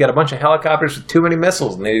 You got a bunch of helicopters with too many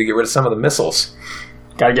missiles, and they need to get rid of some of the missiles.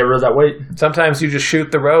 Gotta get rid of that weight. Sometimes you just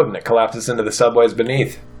shoot the road and it collapses into the subways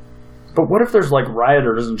beneath. But what if there's,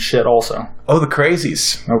 rioters and shit also? Oh, the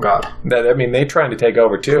crazies. Oh, God. They're trying to take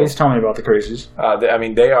over, too. Please tell me about the crazies.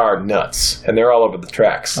 They are nuts, and they're all over the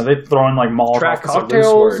tracks. Are they throwing, Molotov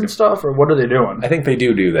cocktails and stuff, or what are they doing? I think they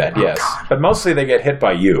do that, yes. God. But mostly they get hit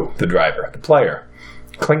by you, the driver, the player,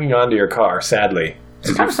 clinging onto your car, sadly.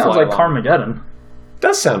 It kind of sounds like Carmageddon. It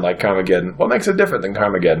does sound like Carmageddon. What makes it different than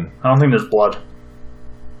Carmageddon? I don't think there's blood.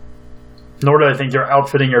 Nor do I think you're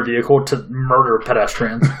outfitting your vehicle to murder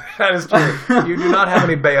pedestrians. That is true. You do not have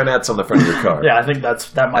any bayonets on the front of your car. Yeah, I think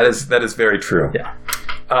that is very true.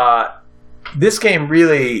 Yeah. This game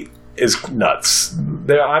really is nuts.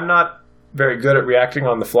 I'm not very good at reacting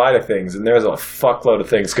on the fly to things, and there's a fuckload of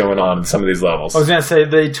things going on in some of these levels. I was going to say,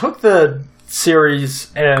 they took the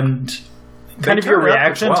series and kind of your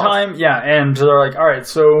reaction time. Yeah, and they're like, all right,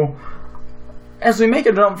 so as we make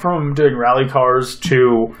a jump from doing rally cars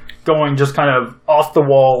to going just kind of off the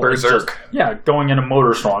wall. Berserk. Going into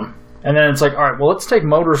MotorStorm. And then it's like, all right, well, let's take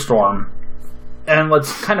MotorStorm and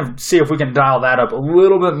let's kind of see if we can dial that up a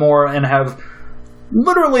little bit more and have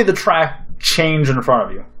literally the track change in front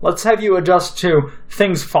of you. Let's have you adjust to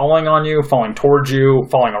things falling on you, falling towards you,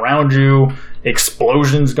 falling around you,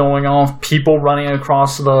 explosions going off, people running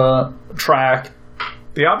across the track.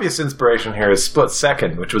 The obvious inspiration here is Split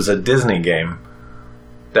Second, which was a Disney game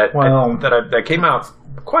that came out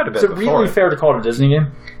quite a bit before. Is it really fair to call it a Disney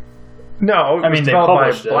game? No, it was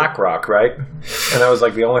developed by BlackRock, right? And that was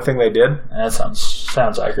the only thing they did? That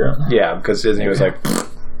sounds accurate. Yeah, because Disney was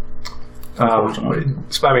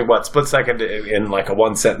Split Second in a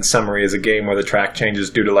one-sentence summary is a game where the track changes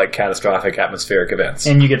due to catastrophic atmospheric events.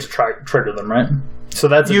 And you get to trigger them, right? So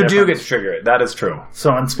that's you do get to trigger it. That is true.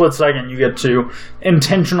 So in Split Second, you get to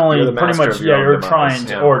intentionally, pretty much, you're trying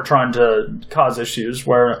to cause issues.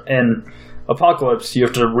 Where in Apocalypse, you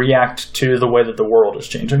have to react to the way that the world is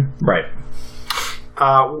changing. Right.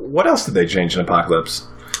 What else did they change in Apocalypse?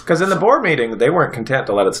 Because in the board meeting, they weren't content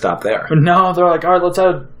to let it stop there. No, they're like, all right, let's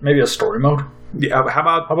add maybe a story mode. Yeah,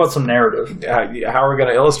 how about some narrative? How are we going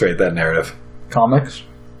to illustrate that narrative? Comics.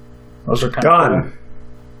 Those are kind of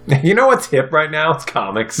cool. You know what's hip right now? It's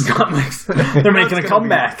comics. Comics. They're making a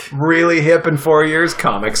comeback. Really hip in 4 years?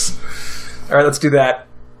 Comics. All right, let's do that.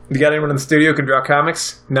 You got anyone in the studio who can draw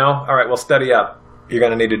comics? No? All right, well, study up. You're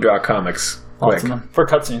going to need to draw comics. Quick. For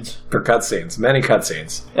cutscenes. For cutscenes. Many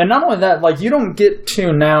cutscenes. And not only that, you don't get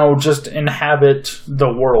to now just inhabit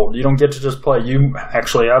the world. You don't get to just play. You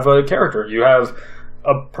actually have a character. You have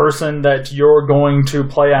a person that you're going to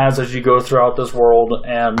play as you go throughout this world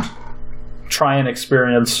and try and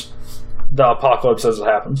experience the apocalypse as it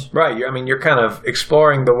happens. Right. You're kind of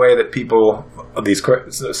exploring the way that people...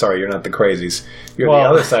 Sorry, you're not the crazies. You're the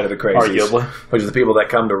other side of the crazies. Arguably. Which is the people that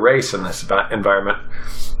come to race in this environment.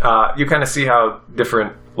 You kind of see how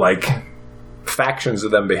different, factions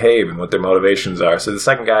of them behave and what their motivations are. So the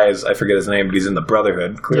second guy is, I forget his name, but he's in the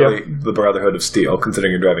Brotherhood. Clearly the Brotherhood of Steel,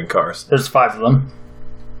 considering you're driving cars. There's 5 of them.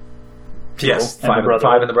 people. Yes,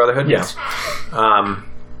 five in the Brotherhood. Yes.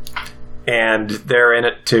 And they're in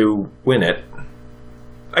it to win it.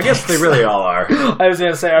 I guess they really all are. I was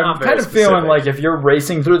going to say, I'm kind of feeling like if you're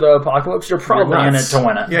racing through the apocalypse, you're probably in it to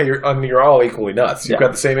win it. Yeah, you're all equally nuts. You've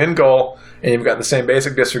got the same end goal, and you've got the same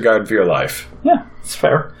basic disregard for your life. Yeah, it's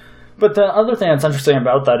fair. But the other thing that's interesting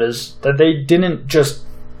about that is that they didn't just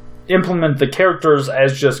implement the characters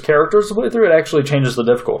as just characters to play through. It actually changes the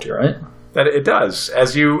difficulty, right? That it does.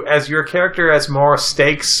 As your character has more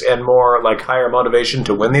stakes and more like higher motivation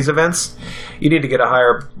to win these events, you need to get a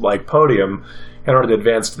higher like podium in order to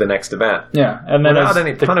advance to the next event. Yeah, and then without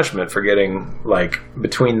any punishment for getting like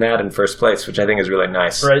between that and first place, which I think is really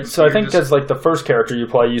nice. Right. So I think as like the first character you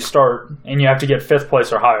play, you start and you have to get 5th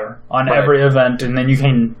place or higher on every event, and then you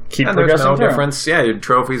can keep progressing. There's no difference. Yeah, your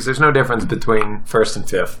trophies. There's no difference between 1st and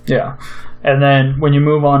 5th. Yeah. And then when you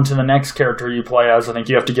move on to the next character you play as, I think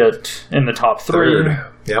you have to get in the top 3.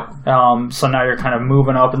 3rd. Yep. So now you're kind of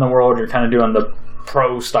moving up in the world. You're kind of doing the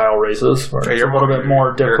pro-style races where it's a little bit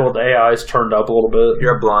more difficult. The AI's turned up a little bit.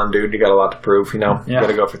 You're a blonde dude. You got a lot to prove, you know? Yeah. You got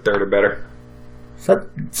to go for 3rd or better. That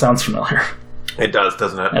sounds familiar. It does,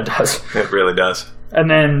 doesn't it? It does. It really does. And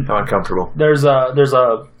then how uncomfortable. There's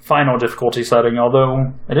a final difficulty setting,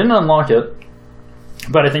 although I didn't unlock it.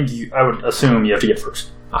 But I think I would assume you have to get 1st.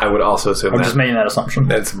 I would also assume I'm just making that assumption.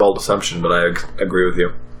 It's a bold assumption, but I agree with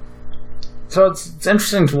you. So it's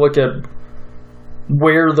interesting to look at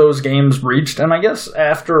where those games reached, and I guess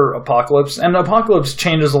after Apocalypse, and Apocalypse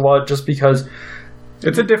changes a lot just because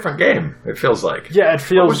it's a different game, it feels like. Yeah, it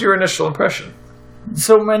feels... What was your initial impression?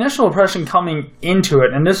 So my initial impression coming into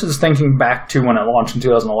it, and this is thinking back to when it launched in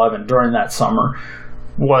 2011, during that summer,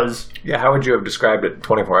 was... Yeah, how would you have described it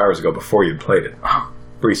 24 hours ago before you'd played it?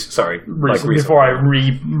 Recently. Before I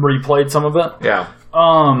replayed some of it? Yeah.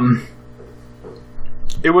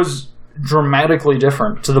 It was dramatically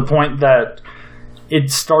different to the point that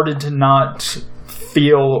it started to not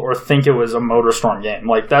feel or think it was a MotorStorm game.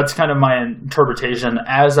 Like, that's kind of my interpretation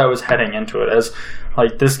as I was heading into it. As,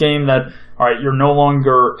 like, this game that, all right, you're no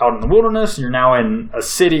longer out in the wilderness, you're now in a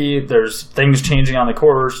city, there's things changing on the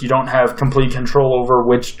course, you don't have complete control over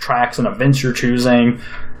which tracks and events you're choosing.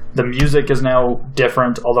 The music is now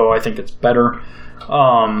different, although I think it's better.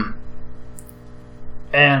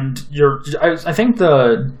 And I think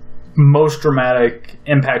the most dramatic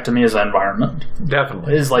impact to me is the environment.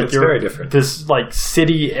 Definitely. Is like it's very different. This like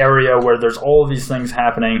city area where there's all of these things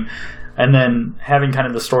happening, and then having kind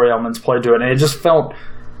of the story elements played to it, and it just felt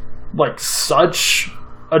like such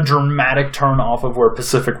a dramatic turn off of where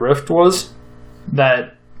Pacific Rift was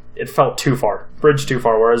that it felt too far, bridged too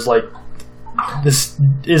far, whereas like this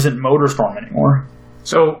isn't MotorStorm anymore.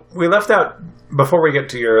 So we left out, before we get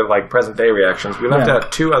to your like present day reactions, we left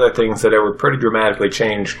out 2 other things that were pretty dramatically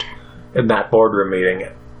changed in that boardroom meeting.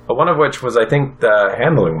 One of which was, I think, the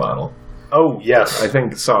handling model. Oh, yes. I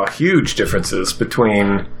think saw huge differences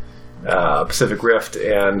between Pacific Rift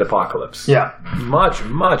and Apocalypse. Yeah. Much,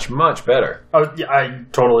 much, much better. Oh, yeah, I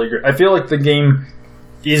totally agree. I feel like the game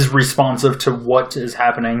is responsive to what is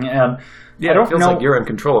happening, and yeah, it feels like you're in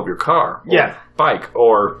control of your car, or bike,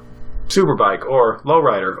 or superbike, or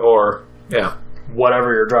lowrider, or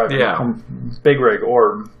whatever you're driving. Yeah, big rig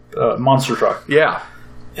or monster truck. Yeah.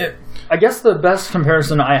 I guess the best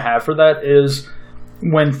comparison I have for that is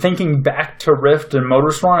when thinking back to Rift and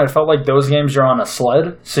MotorStorm, I felt like those games you're on a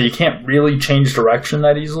sled, so you can't really change direction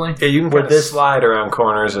that easily. Yeah, you can kind of slide around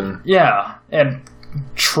corners and and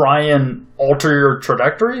try and alter your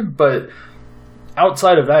trajectory, but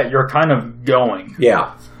outside of that, you're kind of going.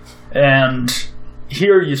 Yeah. And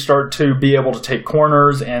here you start to be able to take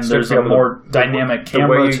corners, and there's a more dynamic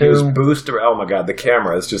camera, the way you use boost, oh my god, the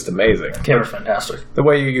camera is just amazing. The camera's fantastic. The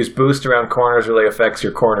way you use boost around corners really affects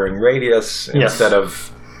your cornering radius instead of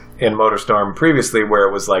in MotorStorm previously, where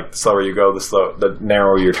it was like the slower you go, the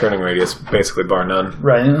narrower your turning radius, basically bar none.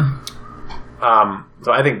 Right.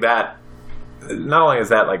 So I think that not only is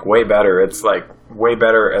that like way better, it's like way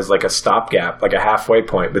better as like a stopgap, like a halfway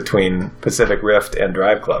point between Pacific Rift and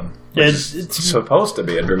Drive Club. It's supposed to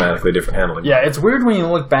be a dramatically different handling. Yeah, it's weird when you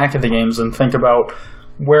look back at the games and think about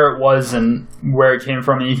where it was and where it came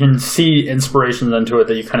from, and you can see inspirations into it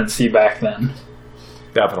that you couldn't see back then.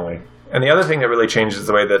 Definitely. And the other thing that really changes is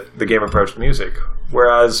the way that the game approached music.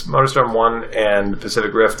 Whereas MotorStorm 1 and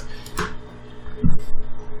Pacific Rift...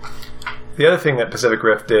 The other thing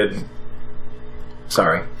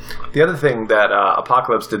that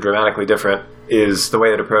Apocalypse did dramatically different is the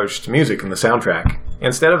way it approached music and the soundtrack.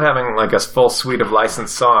 Instead of having like a full suite of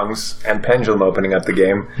licensed songs and Pendulum opening up the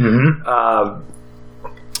game,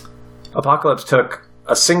 Apocalypse took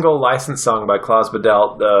a single licensed song by Klaus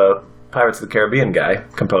Badelt, the Pirates of the Caribbean guy,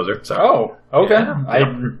 composer. Sorry. Oh, okay. Yeah. I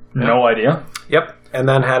had no idea. Yep. And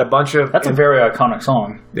then had a bunch of... That's a very iconic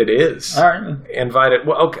song. It is. All right. Invited...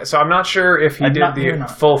 Well, okay, so I'm not sure if he did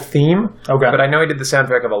the full theme. Okay. But I know he did the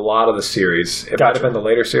soundtrack of a lot of the series. It might have been the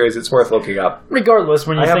later series. It's worth looking up. Regardless,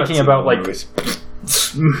 when you're thinking about, like...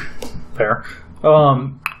 Fair.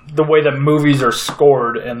 The way that movies are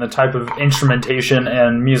scored and the type of instrumentation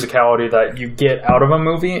and musicality that you get out of a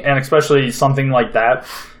movie, and especially something like that,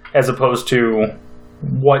 as opposed to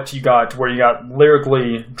what you got, where you got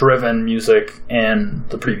lyrically driven music in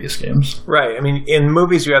the previous games. Right. I mean, in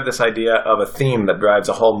movies you have this idea of a theme that drives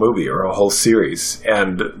a whole movie or a whole series,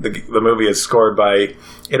 and the movie is scored by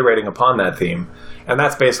iterating upon that theme. And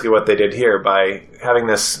that's basically what they did here by having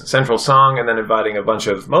this central song and then inviting a bunch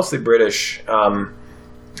of mostly British...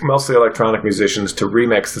 mostly electronic musicians to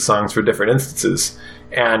remix the songs for different instances.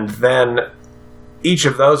 And then each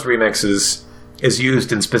of those remixes is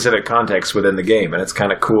used in specific contexts within the game, and it's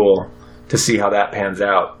kind of cool to see how that pans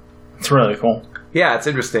out. It's really cool. Yeah, it's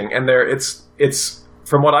interesting. And it's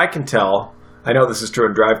from what I can tell, I know this is true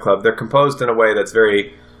in Drive Club, they're composed in a way that's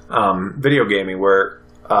very video gamey, where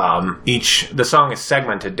the song is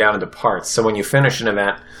segmented down into parts. So when you finish an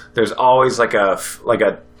event, there's always like a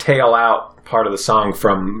tail out part of the song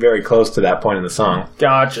from very close to that point in the song.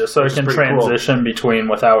 Gotcha. So it can transition between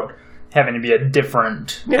without having to be a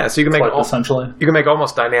different... Yeah, so you can make essentially. You can make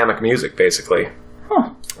almost dynamic music, basically.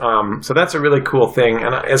 Huh. So that's a really cool thing.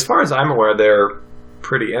 And as far as I'm aware, they're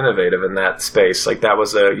pretty innovative in that space. Like, that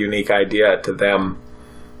was a unique idea to them.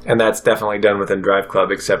 And that's definitely done within Drive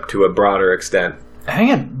Club, except to a broader extent. I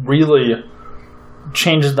think it really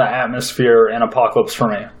changes the atmosphere in Apocalypse for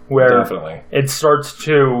me, where Definitely. It starts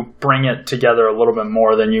to bring it together a little bit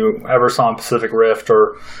more than you ever saw in Pacific Rift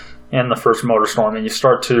or in the first MotorStorm, and you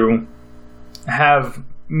start to have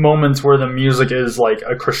moments where the music is like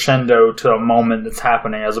a crescendo to a moment that's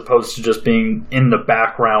happening, as opposed to just being in the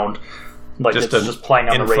background, like it's just playing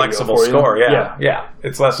on the radio. Inflexible score, yeah.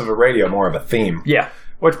 It's less of a radio, more of a theme. Yeah.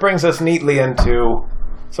 Which brings us neatly into...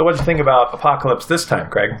 So what'd you think about Apocalypse this time,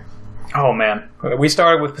 Craig? Oh, man. We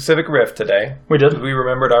started with Pacific Rift today. We did. We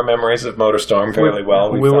remembered our memories of MotorStorm fairly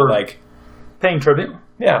well. We were like paying tribute.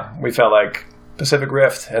 Yeah, we felt like Pacific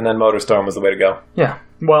Rift and then MotorStorm was the way to go. Yeah.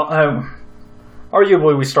 Well,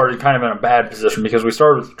 arguably we started kind of in a bad position because we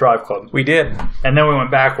started with Drive Club. We did. And then we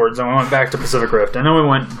went backwards, and we went back to Pacific Rift, and then we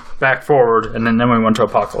went back forward, and then we went to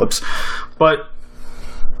Apocalypse. But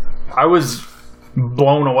I was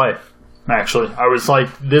blown away. Actually, I was like,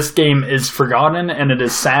 this game is forgotten and it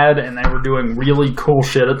is sad, and they were doing really cool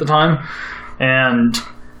shit at the time, and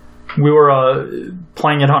we were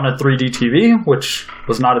playing it on a 3D TV, which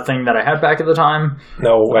was not a thing that I had back at the time.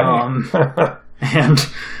 No way. And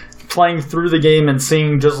playing through the game and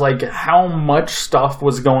seeing just like how much stuff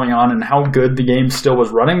was going on and how good the game still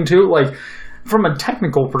was running too. Like, from a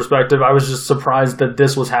technical perspective, I was just surprised that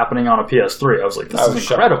this was happening on a PS3. I was like, this is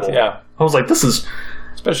incredible. Shocked, yeah. I was like, this is...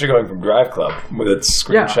 Especially going from Drive Club with its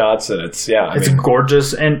screenshots and it's, it's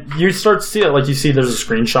gorgeous. And you start to see it, like you see there's a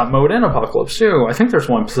screenshot mode in Apocalypse too. I think there's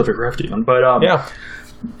one in Pacific Rift even. But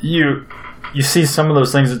you see some of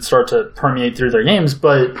those things that start to permeate through their games.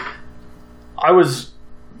 But I was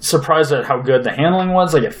surprised at how good the handling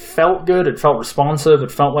was. Like, it felt good. It felt responsive.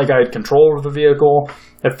 It felt like I had control over the vehicle.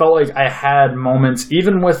 It felt like I had moments,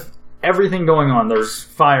 even with everything going on. There's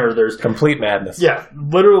fire. There's complete madness. Yeah,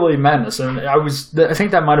 literally madness. And I think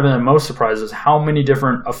that might have been the most surprise, is how many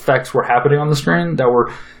different effects were happening on the screen that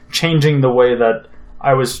were changing the way that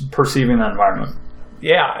I was perceiving that environment.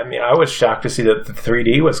 Yeah, I mean, I was shocked to see that the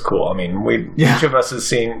 3D was cool. I mean, each of us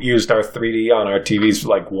has used our 3D on our TVs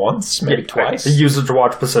like once, maybe twice. I used it to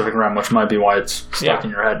watch Pacific Rim, which might be why it's stuck in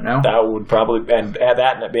your head now. That would probably, and add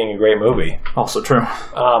that and it being a great movie. Also true.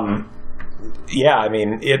 Yeah, I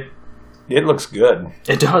mean, it looks good.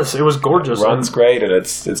 It does. It was gorgeous. It runs great, and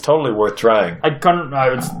it's totally worth trying.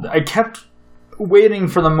 I kept waiting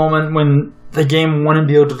for the moment when the game wouldn't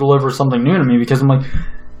be able to deliver something new to me, because I'm like,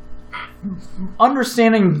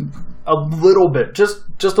 understanding a little bit, just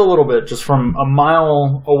a little bit, just from a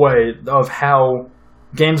mile away, of how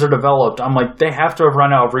games are developed, I'm like, they have to have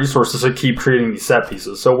run out of resources to keep creating these set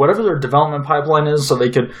pieces. So whatever their development pipeline is, so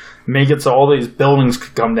they could make it so all these buildings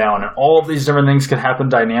could come down and all of these different things could happen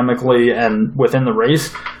dynamically and within the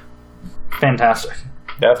race, fantastic.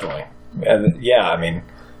 Definitely. And yeah, I mean,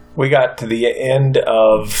 we got to the end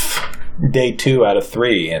of day 2 out of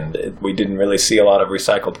 3, and we didn't really see a lot of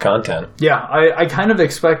recycled content. Yeah, I kind of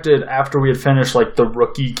expected, after we had finished like the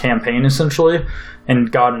rookie campaign essentially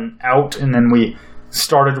and gotten out, and then we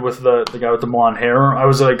started with the guy with the blonde hair, I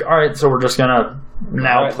was like, all right, so we're just gonna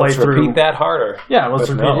now play let's through. Repeat that harder. Yeah,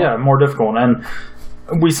 more difficult. And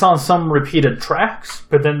we saw some repeated tracks,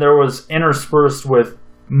 but then there was interspersed with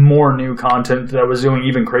more new content that was doing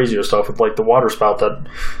even crazier stuff with like the water spout that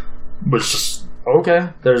was just okay.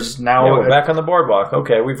 There's now we're back on the boardwalk.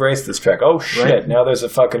 Okay, we've raced this track. Oh shit! Right? Now there's a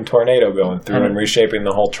fucking tornado going through and reshaping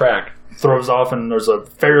the whole track. Throws off, and there's a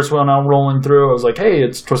Ferris wheel now rolling through. I was like, hey,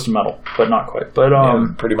 it's Twisted Metal, but not quite. But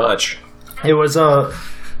pretty much. It was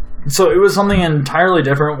so it was something entirely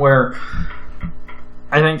different where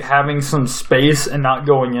I think having some space and not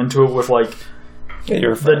going into it with like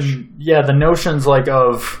the notions like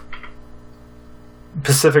of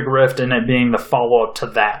Pacific Rift and it being the follow-up to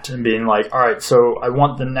that and being like, all right, so I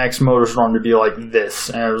want the next MotorStorm to be like this.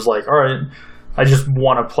 And it was like, all right, I just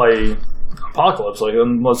want to play Apocalypse. Like,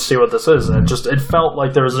 let's see what this is. And it felt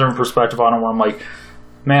like there was a different perspective on it where I'm like,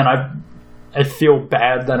 man, I feel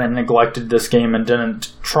bad that I neglected this game and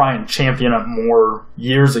didn't try and champion it more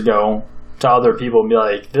years ago to other people and be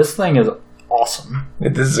like, this thing is awesome.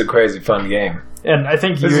 This is a crazy fun game. And I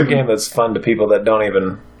think this is a game that's fun to people that don't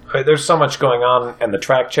even... There's so much going on, and the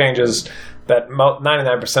track changes that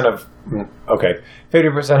 99% of... Okay,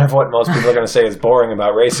 50% of what most people are going to say is boring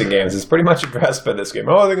about racing games is pretty much addressed by this game.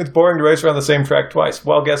 Oh, I think it's boring to race around the same track twice.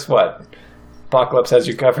 Well, guess what? Apocalypse has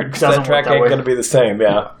you covered because that track ain't going to be the same,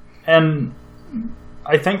 yeah. And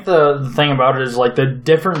I think the thing about it is like the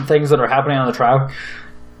different things that are happening on the track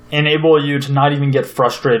enable you to not even get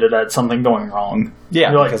frustrated at something going wrong.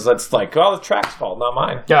 Yeah, because that's like, oh, the track's fault, not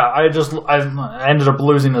mine. Yeah, I ended up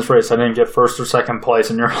losing this race. I didn't get first or second place,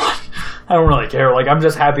 and you're like, I don't really care. Like, I'm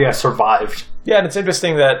just happy I survived. Yeah, and it's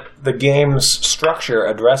interesting that the game's structure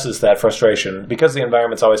addresses that frustration. Because the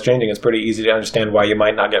environment's always changing, it's pretty easy to understand why you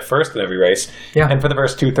might not get first in every race. Yeah. And for the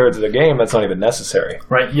first 2/3 of the game, that's not even necessary.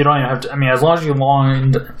 Right, you don't even have to... I mean, as long as you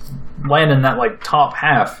land in that, like, top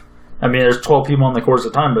half... I mean, there's 12 people on the course at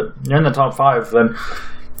a time, but you're in the top 5, then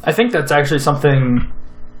I think that's actually something,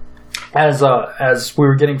 as we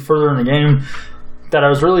were getting further in the game, that I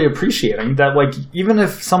was really appreciating. That, like, even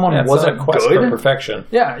if someone wasn't not a quest good... for perfection.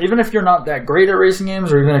 Yeah, even if you're not that great at racing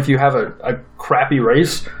games, or even if you have a crappy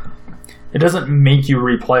race, it doesn't make you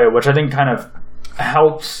replay it, which I think kind of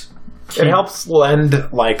helps... It helps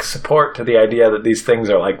lend, like, support to the idea that these things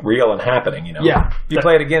are, like, real and happening, you know? Yeah. If you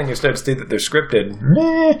play it again and you start to see that they're scripted,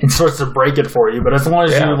 it starts to break it for you. But as long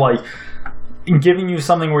as you, like, giving you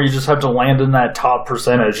something where you just have to land in that top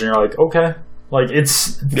percentage, and you're like, okay. Like,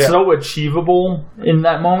 it's so achievable in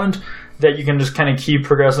that moment that you can just kind of keep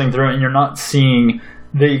progressing through it, and you're not seeing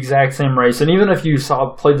the exact same race. And even if you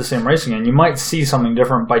played the same race again, you might see something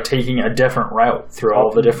different by taking a different route through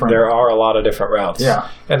all the different... There are a lot of different routes. Yeah.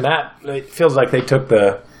 And that, it feels like they took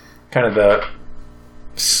the kind of the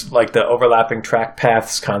overlapping track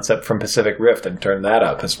paths concept from Pacific Rift and turned that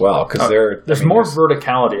up as well. Because there's more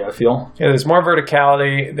verticality, I feel. Yeah, there's more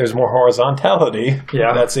verticality. There's more horizontality.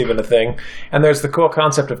 Yeah. That's even a thing. And there's the cool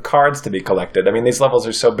concept of cards to be collected. I mean, these levels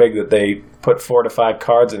are so big that they put 4 to 5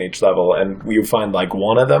 cards in each level, and you find like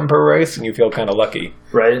one of them per race, and you feel kind of lucky.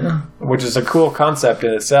 Right. Which is a cool concept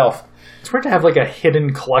in itself. It's weird to have like a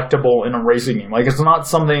hidden collectible in a racing game. Like, it's not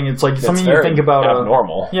something... It's like something you think about...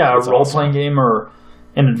 abnormal. Yeah, a role-playing game or...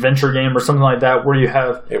 an adventure game or something like that where you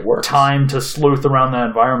have time to sleuth around that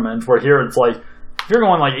environment, where here it's like if you're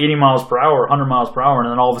going like 80 miles per hour, 100 miles per hour,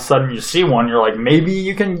 and then all of a sudden you see one, you're like, maybe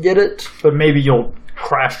you can get it, but maybe you'll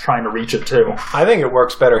crash trying to reach it too. I think it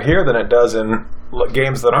works better here than it does in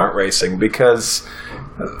games that aren't racing, because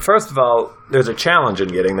first of all, there's a challenge in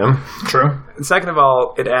getting them. True. And second of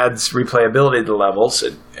all, it adds replayability to the levels,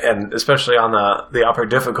 and especially on the upper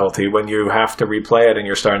difficulty, when you have to replay it and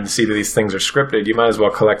you're starting to see that these things are scripted, you might as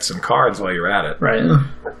well collect some cards while you're at it. Right.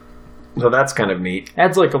 So that's kind of neat.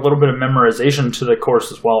 Adds like a little bit of memorization to the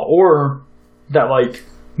course as well, or that like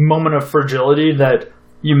moment of fragility that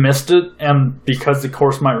you missed it, and because the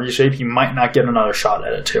course might reshape, you might not get another shot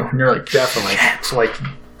at it too. And you're like, definitely. It's like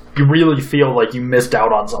you really feel like you missed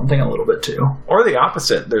out on something a little bit too. Or the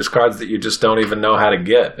opposite. There's cards that you just don't even know how to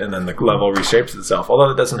get, and then the level reshapes itself.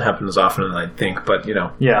 Although it doesn't happen as often as I'd think, but you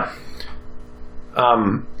know. Yeah.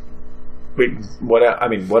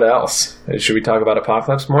 What else? Should we talk about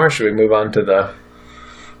Apocalypse more, or should we move on to the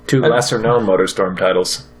 2 lesser-known MotorStorm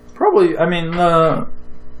titles? Probably. I mean,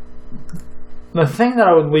 the thing that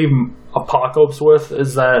I would leave Apocalypse with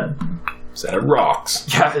is that it rocks.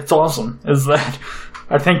 Yeah, it's awesome. Is that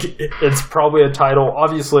I think it's probably a title.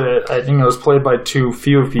 Obviously, I think it was played by too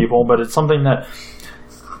few people, but it's something that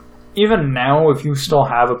even now, if you still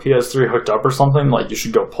have a PS3 hooked up or something, like, you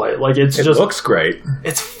should go play it. Like, it looks great.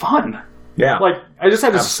 It's fun. Yeah. Like, I just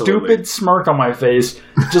had a stupid smirk on my face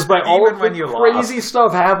just by all of the crazy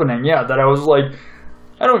stuff happening. Yeah, that I was like,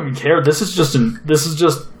 I don't even care. This is just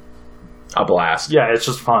a blast. Yeah, it's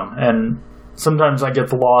just fun. And sometimes I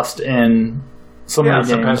get lost in some of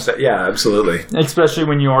the games. Yeah, absolutely. Especially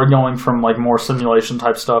when you are going from like more simulation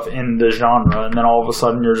type stuff in the genre, and then all of a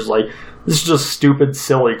sudden you're just like, this is just stupid,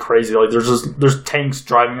 silly, crazy. Like there's tanks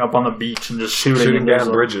driving up on the beach and just shooting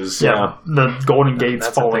down bridges. Yeah, the Golden Gate's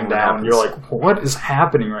falling down. You're like, what is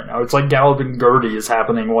happening right now? It's like Galloping Gertie is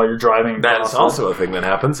happening while you're driving. That is also a thing that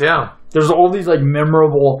happens. Yeah, there's all these like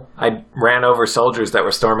memorable. I ran over soldiers that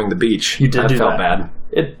were storming the beach. You did. That felt bad.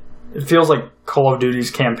 It feels like Call of Duty's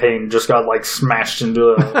campaign just got like smashed into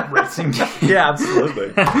a racing game. Yeah,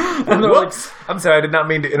 absolutely. And whoops! Like, I'm sorry, I did not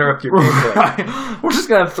mean to interrupt your gameplay. Right. We're just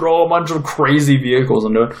gonna throw a bunch of crazy vehicles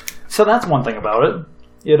into it. So that's one thing about it.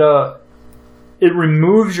 It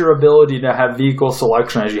removes your ability to have vehicle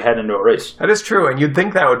selection as you head into a race. That is true, and you'd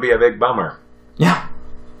think that would be a big bummer. Yeah,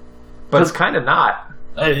 but it's kind of not.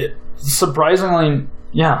 Surprisingly,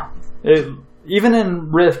 yeah. Even in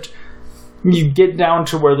Rift, you get down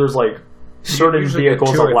to where there's like certain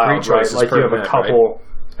vehicles allowed, right? Like you have a couple. Right?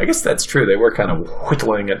 I guess that's true. They were kind of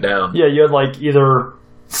whittling it down. Yeah, you had like either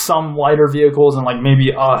some lighter vehicles and like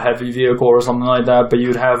maybe a heavy vehicle or something like that, but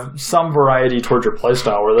you'd have some variety towards your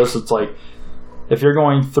playstyle. Where this, it's like if you're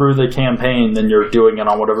going through the campaign, then you're doing it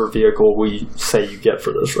on whatever vehicle we say you get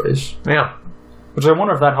for this race. Yeah. Which I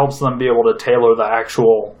wonder if that helps them be able to tailor the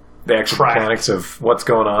actual mechanics of what's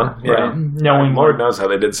going on. Yeah. Right. Knowing Lord knows how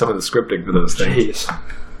they did some of the scripting for those things. Jeez.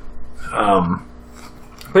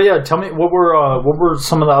 But yeah, tell me, what were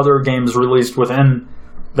some of the other games released within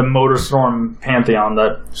the MotorStorm pantheon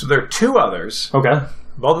that... So there are two others. Okay.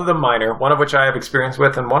 Both of them minor, one of which I have experience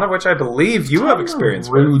with, and one of which I believe you have experience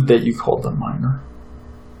with. Rude that you called them minor.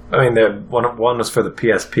 I mean, one was for the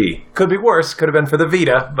PSP. Could be worse. Could have been for the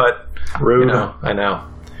Vita, but... Rude. You know, I know.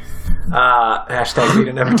 Hashtag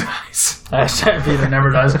Vita never dies. Hashtag Vita never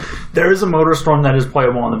dies. There is a MotorStorm that is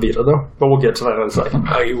playable on the Vita, though. But we'll get to that in a second.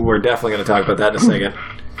 We're definitely going to talk about that in a second.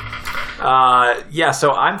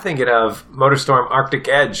 So I'm thinking of MotorStorm Arctic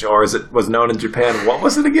Edge, or as it was known in Japan, what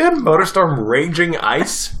was it again? MotorStorm Raging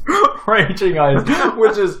Ice? Raging Ice,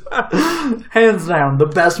 which is hands down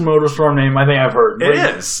the best MotorStorm name I think I've heard. It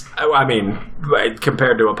is. I mean,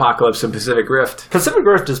 compared to Apocalypse and Pacific Rift. Pacific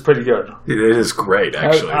Rift is pretty good. It is great,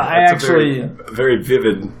 actually. It's a very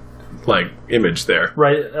vivid, image there.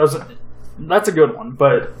 Right. That's a good one,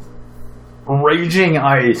 but Raging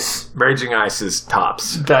Ice. Raging Ice is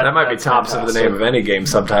tops. That might be tops of the name of any game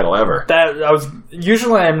subtitle ever.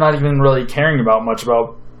 Usually I'm not even really caring much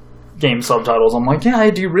about game subtitles. I'm like, yeah,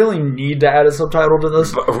 do you really need to add a subtitle to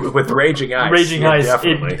this? But with Raging Ice. Raging Ice,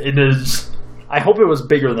 it is. I hope it was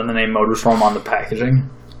bigger than the name MotorStorm on the packaging.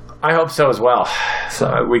 I hope so as well.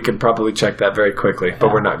 So we could probably check that very quickly,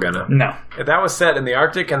 but we're not gonna. No. That was set in the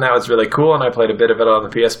Arctic, and that was really cool, and I played a bit of it on the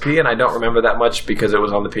PSP, and I don't remember that much because it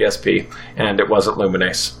was on the PSP, and it wasn't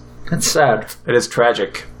Lumines. That's sad. It is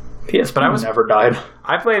tragic. PSP but never died.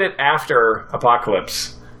 I played it after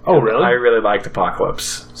Apocalypse. Oh, really? I really liked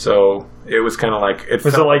Apocalypse, so it was kind of like...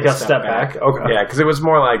 Was it like a step back? Okay. Yeah, because it was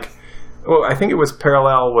more like... Well, I think it was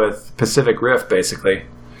parallel with Pacific Rift, basically.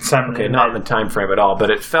 Okay, not in the time frame at all, but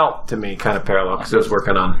it felt to me kind of parallel because it was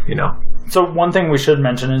working on, So one thing we should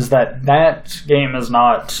mention is that game is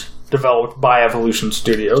not developed by Evolution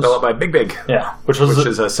Studios. Developed by Big Big. Yeah. Which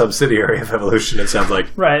is a subsidiary of Evolution, it sounds like.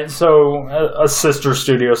 Right, so a sister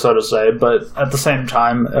studio, so to say, but at the same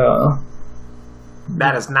time...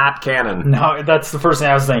 that is not canon. No, that's the first thing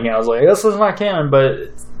I was thinking. I was like, this is not canon, but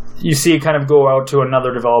you see it kind of go out to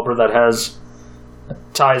another developer that has...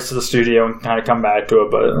 ties to the studio and kind of come back to it,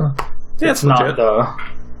 but it's not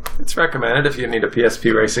It's recommended if you need a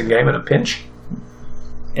PSP racing game in a pinch.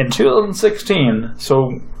 In 2016,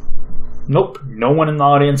 so nope, no one in the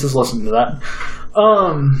audience is listening to that.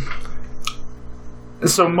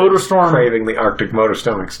 So MotorStorm... Craving the Arctic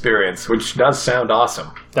MotorStorm experience, which does sound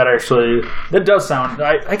awesome. That does sound...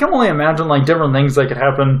 I can only imagine different things that could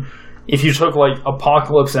happen if you took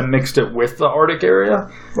Apocalypse and mixed it with the Arctic area.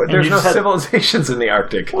 There's no civilizations in the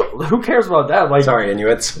Arctic. Well, who cares about that? Sorry,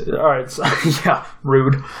 Inuits. All right, so, yeah,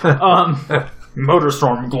 rude.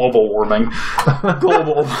 MotorStorm, global warming.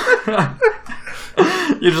 Global.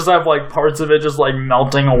 You just have parts of it just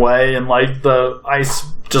melting away and the ice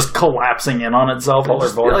just collapsing in on itself. Polar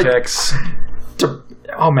vortex.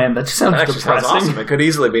 Oh man, that just sounds depressing. Sounds awesome. It could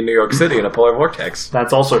easily be New York City in a polar vortex.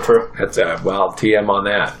 That's also true. That's TM on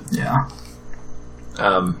that. Yeah.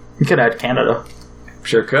 You could add Canada.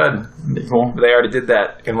 Sure could. Cool. They already did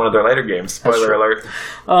that in one of their later games. Spoiler alert.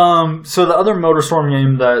 So the other MotorStorm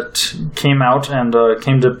game that came out and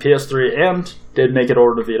came to PS3 and did make it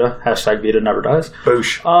over to Vita, hashtag Vita never dies.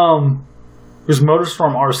 Boosh. There's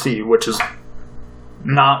MotorStorm RC, which is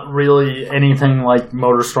not really anything like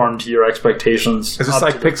MotorStorm to your expectations. Is this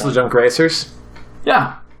like Pixel Junk Racers?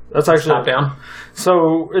 Yeah, that's actually top-down.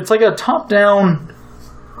 So it's like a top-down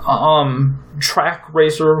track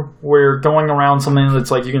racer where you're going around something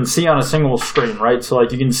that's like you can see on a single screen, right? So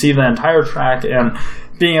like you can see the entire track and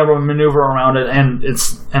being able to maneuver around it, and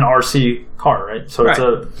it's an RC car, right? So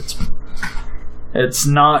it's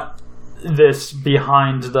not this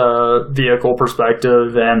behind the vehicle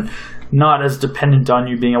perspective and not as dependent on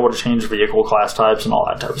you being able to change vehicle class types and all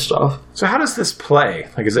that type of stuff. So how does this play?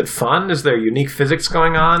 Like, is it fun? Is there unique physics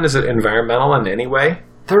going on? Is it environmental in any way?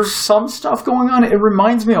 There's some stuff going on. It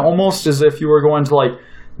reminds me almost as if you were going to, like,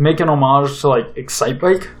 make an homage to, like,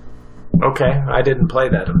 Excitebike. Okay, I didn't play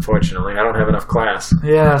that, unfortunately. I don't have enough class.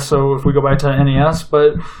 Yeah, so if we go back to NES,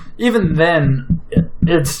 but even then,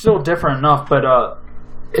 it's still different enough, but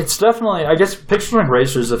it's definitely, I guess, Pixel Junk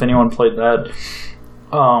Racers, if anyone played that,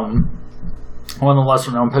 one of the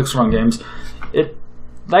lesser-known Pixel Junk games,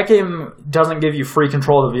 that game doesn't give you free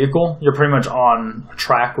control of the vehicle. You're pretty much on a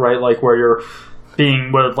track, right? Like, where you're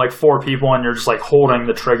being with, like, 4 people, and you're just, like, holding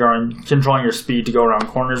the trigger and controlling your speed to go around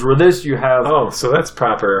corners. Where this, you have... Oh, so that's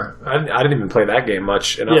proper. I didn't even play that game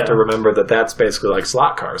much enough to remember that that's basically like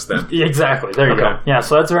slot cars, then. Exactly. There you go. Yeah,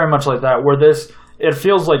 so that's very much like that. Where this... It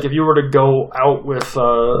feels like if you were to go out with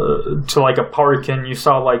to like a park and you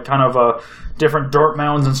saw like kind of different dirt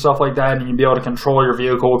mounds and stuff like that, and you'd be able to control your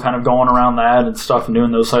vehicle kind of going around that and stuff and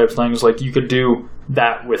doing those type of things, like you could do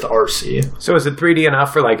that with RC. So is it 3D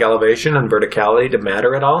enough for like elevation and verticality to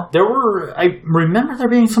matter at all? I remember there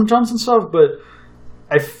being some jumps and stuff, but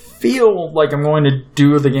I feel like I'm going to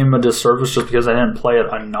do the game a disservice just because I didn't play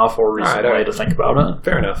it enough or recently to think about it.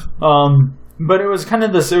 Fair enough. But it was kind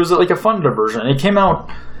of this, it was like a fun diversion. It came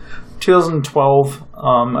out 2012,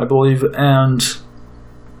 I believe, and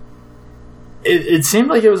it seemed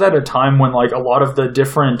like it was at a time when like a lot of the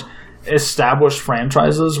different established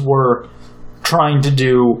franchises were trying to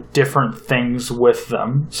do different things with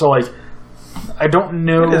them. So like, I don't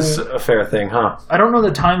know... It is a fair thing, huh? I don't know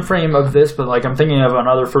the time frame of this, but like I'm thinking of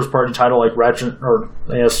another first-party title like Ratchet, or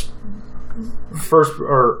I guess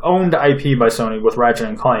owned IP by Sony with Ratchet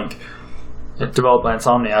and Clank. Developed by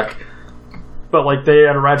Insomniac, but like they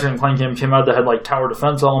had a Ratchet and Clank game came out that had like tower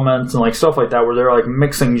defense elements and like stuff like that, where they're like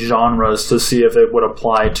mixing genres to see if it would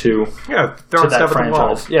apply to that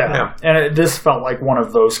franchise. Yeah. And this felt like one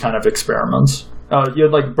of those kind of experiments. You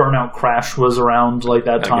had like Burnout Crash was around like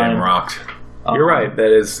that time. That game rocked. You're right.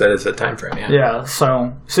 That is a time frame. Yeah.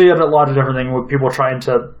 So you had a lot of different things with people trying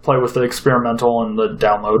to play with the experimental and the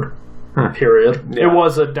download. Period. Yeah. It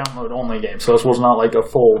was a download-only game, so this was not like a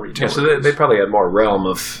full retail. Yeah, so they probably had more realm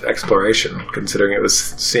of exploration, considering it was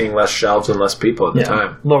seeing less shelves and less people at the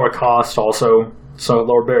time. Lower cost also, so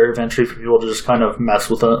lower barrier of entry for people to just kind of mess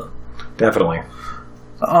with it. Definitely.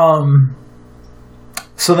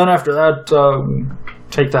 So then after that,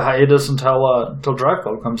 take the hiatus until Drive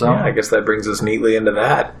Club comes out. Yeah, I guess that brings us neatly into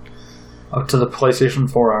that. Up to the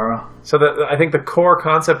PlayStation 4 era. So I think the core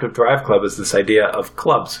concept of Drive Club is this idea of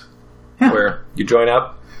clubs. Yeah. Where you join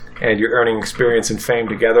up and you're earning experience and fame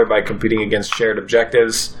together by competing against shared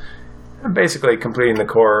objectives and basically completing the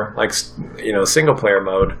core, like, single player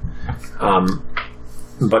mode,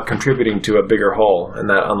 but contributing to a bigger whole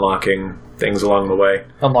and that unlocking things along the way.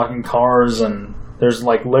 Unlocking cars, and there's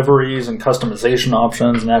like liveries and customization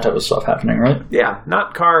options and that type of stuff happening, right? Yeah,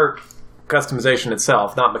 not car customization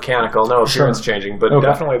itself, not mechanical, no appearance changing, but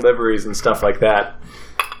definitely liveries and stuff like that.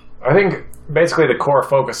 I think basically the core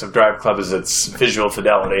focus of Drive Club is its visual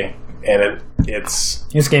fidelity, and it's...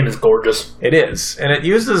 This game is gorgeous. It is, and it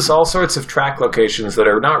uses all sorts of track locations that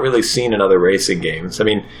are not really seen in other racing games. I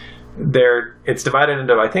mean, it's divided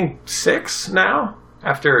into, I think, 6 now,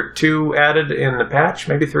 after 2 added in the patch,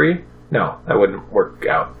 maybe 3? No, that wouldn't work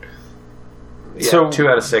out. Yeah, so 2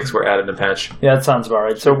 out of 6 were added in the patch. Yeah, that sounds about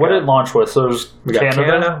right. So what did it launch with? So we got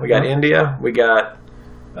Canada, we got India, we got...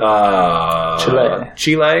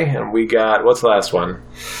 Chile, and we got, what's the last one?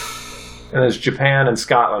 And there's Japan and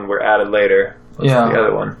Scotland were added later. What's the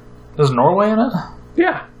other one? Is Norway in it?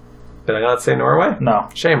 Yeah. Did I not say Norway? No.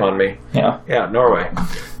 Shame on me. Yeah. Yeah, Norway.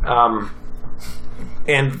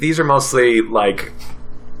 And these are mostly like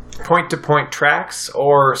point-to-point tracks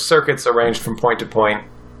or circuits arranged from point-to-point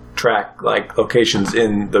track, like locations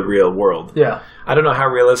in the real world. Yeah. I don't know how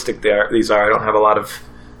realistic these are. I don't have a lot of...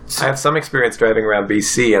 I have some experience driving around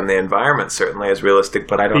BC, and the environment certainly is realistic,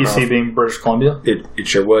 but I don't know. BC being British Columbia? It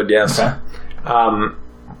sure would, yes. Okay.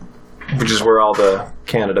 Which is where all the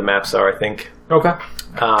Canada maps are, I think. Okay.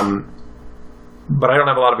 But I don't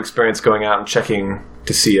have a lot of experience going out and checking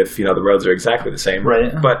to see if, the roads are exactly the same.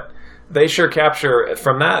 Right. But they sure capture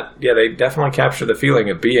from that. Yeah, they definitely capture the feeling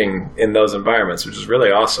of being in those environments, which is really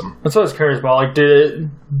awesome. That's what I was curious about. Like,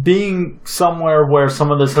 being somewhere where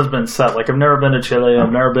some of this has been set. Like, I've never been to Chile.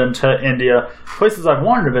 I've never been to India. Places I've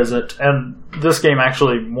wanted to visit, and this game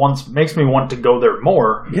actually makes me want to go there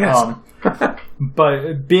more. Yes.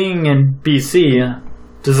 But being in BC,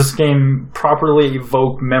 does this game properly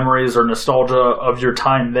evoke memories or nostalgia of your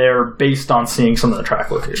time there based on seeing some of the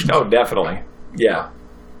track locations? Oh, definitely. Yeah.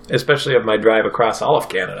 Especially of my drive across all of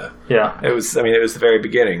Canada. Yeah. It was the very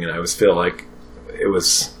beginning, and I always feel like it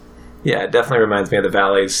was, it definitely reminds me of the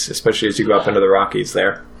valleys, especially as you go up into the Rockies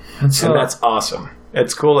there. And that's awesome.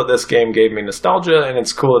 It's cool that this game gave me nostalgia, and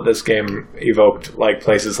it's cool that this game evoked like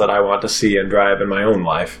places that I want to see and drive in my own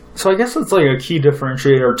life. So I guess it's like a key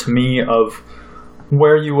differentiator to me of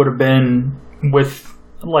where you would have been with,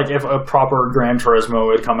 like, if a proper Gran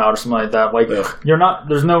Turismo had come out or something like that. Like,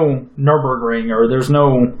 there's no Nürburgring, or there's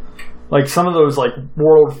no, like, some of those, like,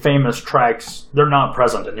 world-famous tracks, they're not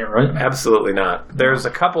present in here, right? Absolutely not. There's a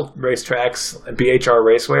couple racetracks, BHR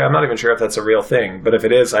Raceway. I'm not even sure if that's a real thing, but if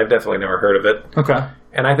it is, I've definitely never heard of it. Okay.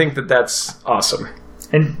 And I think that that's awesome.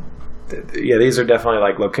 And yeah, these are definitely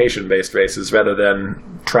like location-based races rather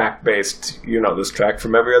than track-based, this track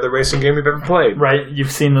from every other racing game you've ever played. Right,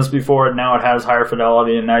 you've seen this before, and now it has higher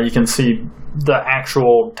fidelity, and now you can see the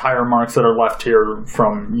actual tire marks that are left here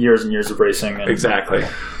from years and years of racing. And exactly.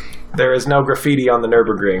 There is no graffiti on the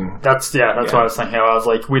Nürburgring. That's what I was thinking. I was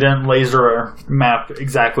like, we didn't laser map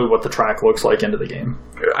exactly what the track looks like into the game.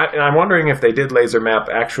 I'm wondering if they did laser map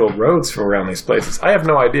actual roads from around these places. I have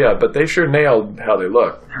no idea, but they sure nailed how they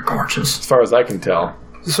look. They're gorgeous. As far as I can tell.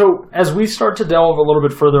 So, as we start to delve a little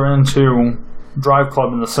bit further into Drive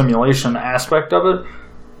Club and the simulation aspect of it,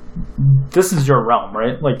 this is your realm,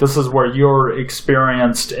 right? Like, this is where you're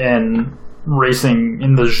experienced in racing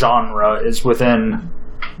in the genre is within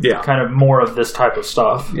kind of more of this type of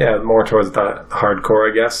stuff. Yeah, more towards the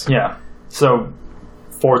hardcore, I guess. Yeah. So,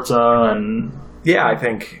 Forza and... Yeah, I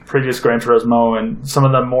think... previous Gran Turismo and some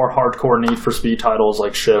of the more hardcore Need for Speed titles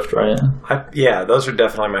like Shift, right? Those are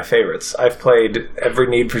definitely my favorites. I've played every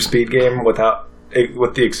Need for Speed game with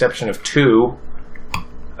the exception of two.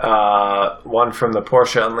 One from the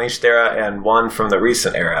Porsche Unleashed era and one from the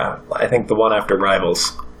recent era. I think the one after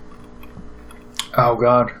Rivals. Oh,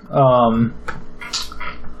 God.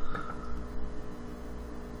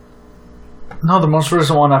 No, the most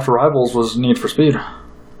recent one after Rivals was Need for Speed.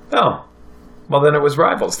 Oh. Well, then it was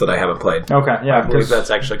Rivals that I haven't played. Okay, yeah. I believe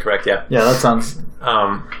that's actually correct, yeah. Yeah, that sounds...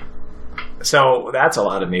 So, that's a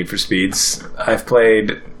lot of Need for Speeds. I've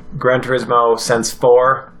played Gran Turismo since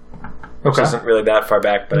 4, which isn't really that far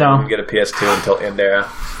back, but I didn't get a PS2 until End Era.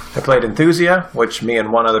 I played Enthusia, which me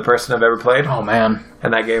and one other person have ever played. Oh, man.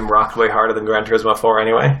 And that game rocked way harder than Gran Turismo 4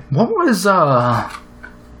 anyway. What was,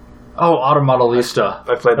 Automodelista.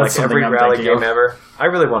 I played every rally game ever. I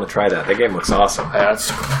really want to try that. The game looks awesome. That's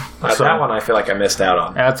that one I feel like I missed out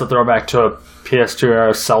on. That's a throwback to a PS2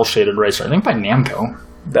 era cel-shaded racer. I think by Namco.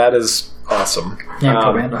 That is awesome.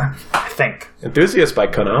 Namco Bandai, I think. Enthusiast by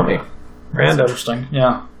Konami. Random. That's interesting,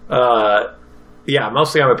 yeah.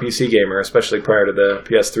 Mostly I'm a PC gamer, especially prior to the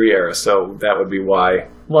PS3 era, so that would be why.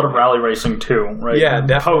 A lot of rally racing too, right? Yeah,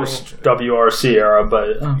 definitely. Post WRC era,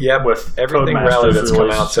 but with everything rally that's come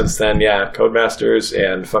out since then, Codemasters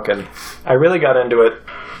and fucking... I really got into it,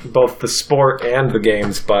 both the sport and the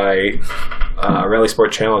games, by Rally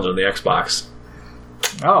Sport Challenge on the Xbox.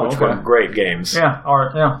 Oh, which were great games. Yeah,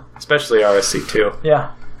 especially RSC2.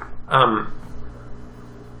 Yeah.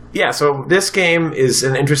 So this game is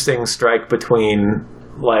an interesting strike between,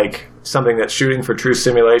 like, something that's shooting for true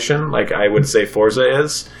simulation, like I would say Forza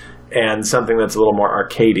is, and something that's a little more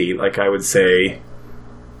arcadey, like I would say...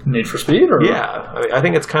 Need for Speed? Or? Yeah. I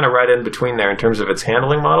think it's kind of right in between there in terms of its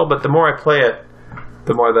handling model, but the more I play it,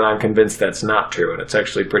 the more that I'm convinced that's not true, and it's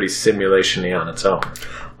actually pretty simulation-y on its own.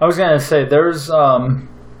 I was going to say, there's... the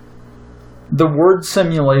word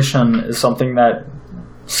simulation is something that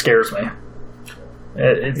scares me.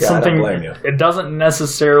 It's something. I don't blame you. It doesn't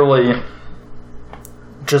necessarily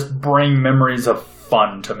just bring memories of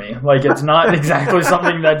fun to me. Like, it's not exactly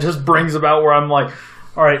something that just brings about where I'm like,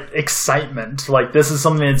 all right, excitement. Like, this is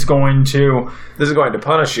something that's going to... This is going to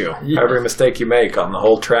punish you. Yeah. Every mistake you make on the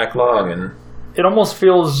whole track long. And it almost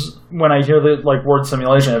feels, when I hear the word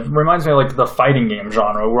simulation, it reminds me of the fighting game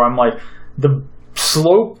genre, where I'm like, the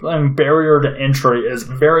slope and barrier to entry is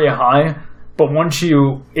very high, but once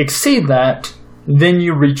you exceed that, then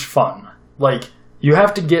you reach fun. Like, you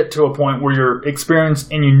have to get to a point where you're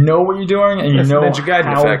experienced and you know what you're doing and you know how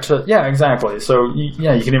to... Yeah, exactly. So, you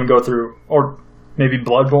can even go through, or maybe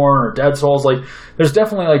Bloodborne or Dead Souls. Like, there's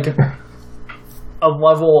definitely, a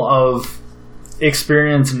level of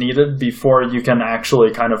experience needed before you can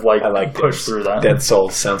actually kind of push through that. Dead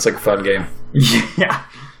Souls sounds like a fun game. Yeah.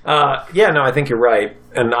 No, I think you're right.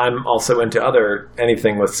 And I'm also into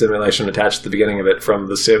anything with simulation attached at the beginning of it, from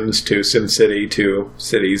The Sims to SimCity to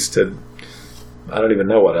Cities to I don't even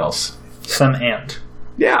know what else. SimAnt.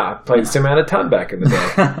 Yeah, I played SimAnt a ton back in the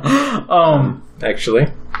day. Actually.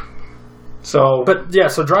 So,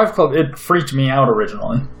 so Drive Club, it freaked me out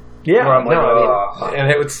originally. Yeah,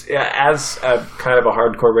 and it was as a kind of a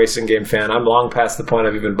hardcore racing game fan, I'm long past the point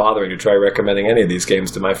of even bothering to try recommending any of these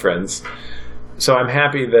games to my friends. So I'm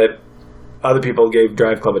happy that other people gave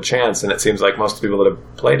Drive Club a chance, and it seems like most of the people that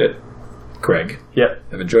have played it, Craig,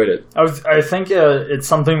 have enjoyed it. I think it's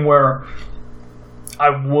something where I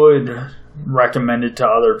would recommend it to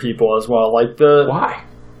other people as well. Why?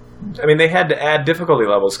 I mean, they had to add difficulty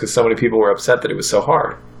levels because so many people were upset that it was so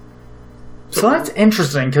hard. So that's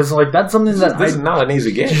interesting, because that's something this is not an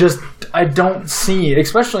easy game. I don't see,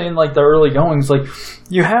 especially in the early goings.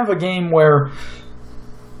 You have a game where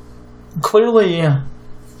clearly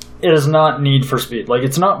it is not Need for Speed.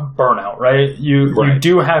 It's not Burnout, right? You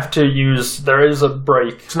do have to use. There is a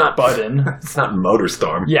brake. It's not button. It's not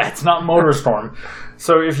MotorStorm. Yeah, it's not MotorStorm.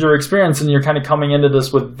 So if you're experienced and you're kind of coming into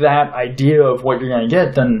this with that idea of what you're going to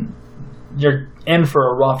get, then you're in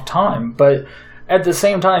for a rough time. But at the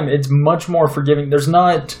same time, it's much more forgiving. There's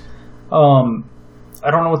not, I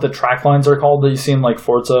don't know what the track lines are called that you see in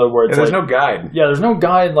Forza, where it's there's no guide. Yeah, there's no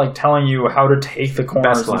guide telling you how to take the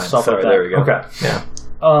corners and stuff like that. There we go. Okay. Yeah.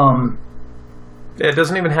 It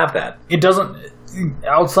doesn't even have that. It doesn't.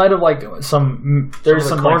 Outside of there's some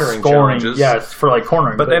cornering scoring, challenges. Yeah, it's for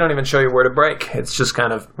cornering, but they don't even show you where to brake. It's just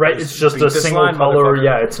kind of right. It's just a single color.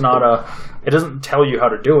 Yeah, it's not a. It doesn't tell you how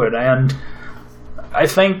to do it, and I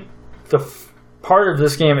think the part of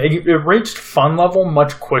this game it reached fun level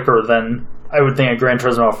much quicker than I would think a Gran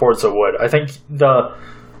Turismo or Forza would. I think the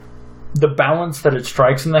balance that it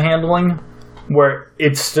strikes in the handling, where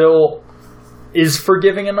it still is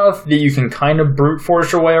forgiving enough that you can kind of brute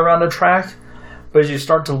force your way around a track. But as you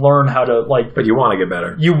start to learn how to, But you want to get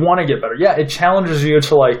better. You want to get better. Yeah, it challenges you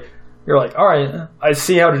to, you're all right, I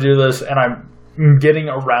see how to do this, and I'm getting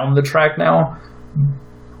around the track now,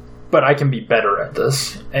 but I can be better at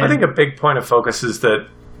this. And I think a big point of focus is that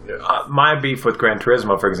my beef with Gran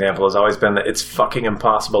Turismo, for example, has always been that it's fucking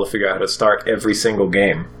impossible to figure out how to start every single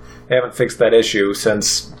game. They haven't fixed that issue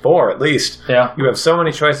since 4, at least. Yeah. You have so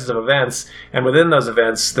many choices of events, and within those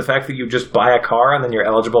events, the fact that you just buy a car and then you're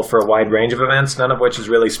eligible for a wide range of events, none of which is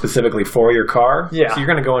really specifically for your car. Yeah. So you're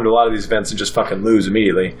going to go into a lot of these events and just fucking lose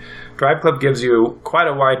immediately. Drive Club gives you quite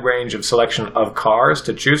a wide range of selection of cars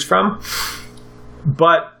to choose from,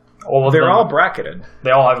 but they're all bracketed.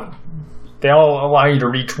 They all allow you to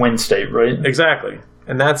reach win state, right? Exactly.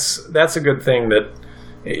 And that's a good thing that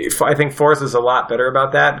I think Forza is a lot better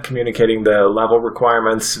about that, communicating the level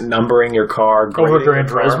requirements, numbering your car. Over Gran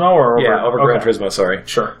Turismo? Over Gran Turismo, sorry.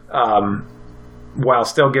 Sure. While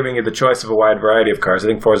still giving you the choice of a wide variety of cars. I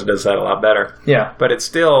think Forza does that a lot better. Yeah. But it's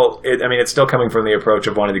still coming from the approach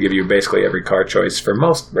of wanting to give you basically every car choice for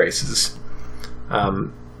most races.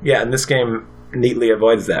 And this game neatly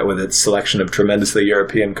avoids that with its selection of tremendously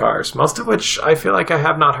European cars, most of which I feel like I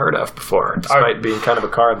have not heard of before, despite being kind of a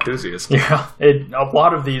car enthusiast. Yeah, a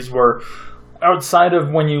lot of these were outside of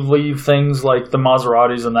when you leave things like the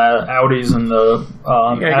Maseratis and the Audis and the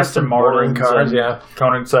Aston Martin cars,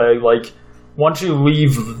 Koenigsegg, once you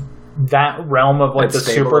leave that realm of the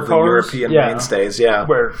supercars, the European mainstays,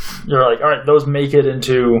 where you're all right, those make it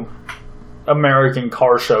into American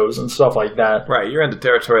car shows and stuff like that. Right, you're into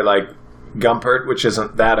territory like Gumpert, which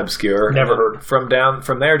isn't that obscure. Never heard. From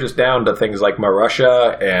there, just down to things like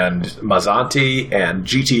Marussia and Mazzanti and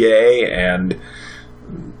GTA and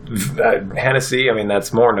Hennessy. I mean,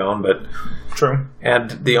 that's more known, but true.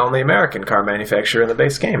 And the only American car manufacturer in the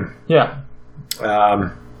base game. Yeah.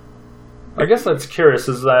 I guess that's curious.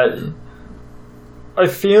 Is that I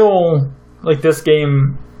feel like this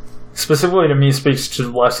game, specifically to me, speaks to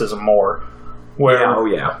less is more. Where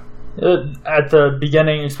at the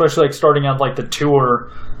beginning, especially starting out the tour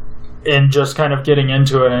and just kind of getting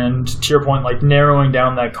into it, and to your point, narrowing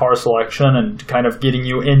down that car selection and kind of getting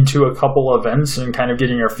you into a couple events and kind of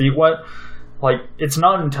getting your feet wet. It's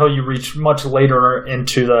not until you reach much later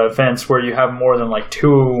into the events where you have more than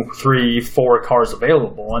 2, 3, 4 cars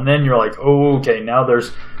available, and then you're okay, now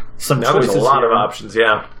there's some choices. There's a lot of options,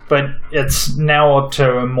 yeah. But it's now up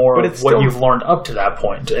to more of what you've learned up to that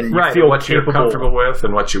point, and you feel what you're comfortable with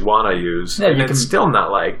and what you want to use. Yeah, and it's still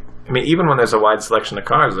not even when there's a wide selection of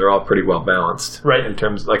cars, they're all pretty well balanced. Right. In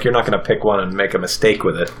terms, you're not going to pick one and make a mistake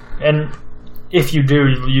with it. And if you do,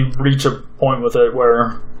 you reach a point with it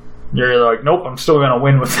where you're like, nope, I'm still going to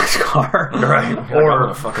win with this car. Right. Or I'm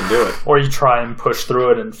going to fucking do it. Or you try and push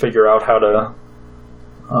through it and figure out how to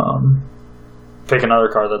pick another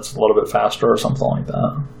car that's a little bit faster or something like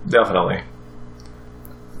that. Definitely.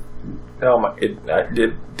 Oh my!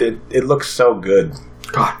 It looks so good.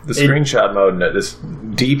 God, the screenshot mode in it is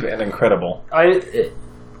deep and incredible.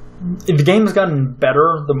 The game's gotten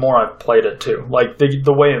better the more I've played it too. Like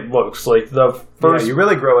the way it looks, like the first. Yeah, you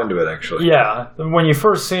really grow into it actually. Yeah, when you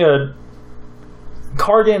first see it,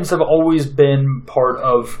 car games have always been part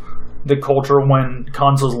of the culture when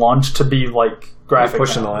consoles launched to be like graphic.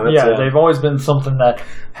 Pushing the limits. Yeah, they've always been something that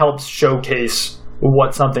helps showcase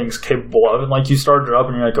what something's capable of. And like you started it up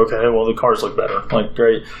and you're like, okay, well the cars look better. Like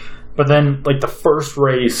great. But then like the first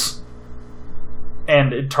race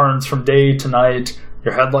and it turns from day to night,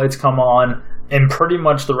 your headlights come on, and pretty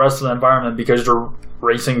much the rest of the environment, because you're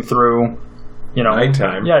racing through,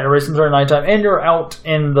 nighttime. Yeah, you're racing through nighttime and you're out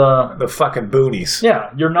in the fucking boonies.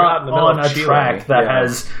 Yeah, you're not on a track that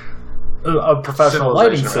has a professional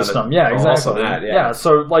lighting system. Yeah, exactly. Also that, yeah,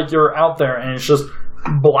 so like you're out there and it's just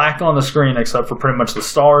black on the screen except for pretty much the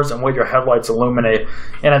stars and what your headlights illuminate.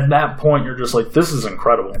 And at that point, you're just like, this is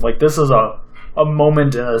incredible. Like, this is a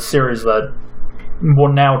moment in a series that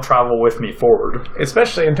will now travel with me forward.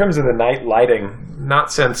 Especially in terms of the night lighting,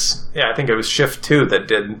 not since, I think it was Shift 2 that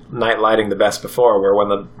did night lighting the best before, where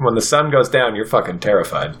when the sun goes down, you're fucking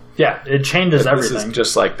terrified. Yeah, it changes everything. This is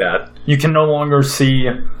just like that. You can no longer see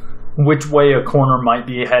which way a corner might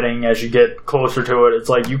be heading as you get closer to it. It's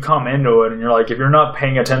like you come into it and you're like, if you're not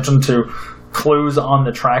paying attention to clues on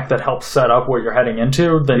the track that help set up what you're heading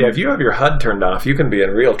into, then... Yeah, if you have your HUD turned off, you can be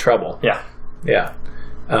in real trouble. Yeah. Yeah.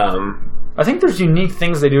 I think there's unique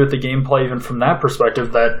things they do with the gameplay even from that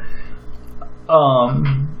perspective that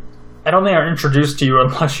I don't think are introduced to you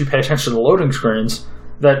unless you pay attention to the loading screens,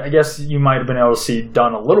 that I guess you might have been able to see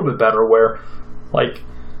done a little bit better, where like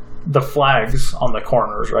the flags on the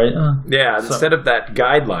corners, right? Yeah, instead of that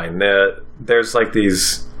guideline, there's like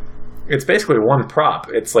these... It's basically one prop.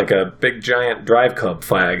 It's like a big giant drive club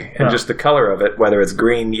flag, and just the color of it, whether it's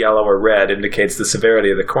green, yellow, or red, indicates the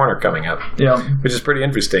severity of the corner coming up. Yeah, which is pretty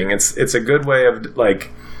interesting. It's a good way of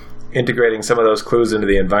like integrating some of those clues into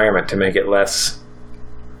the environment to make it less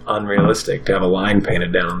unrealistic to have a line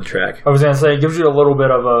painted down on the track. I was going to say, it gives you a little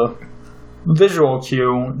bit of a visual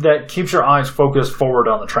cue that keeps your eyes focused forward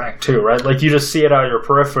on the track too, right? Like you just see it out of your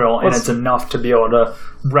peripheral, and it's enough to be able to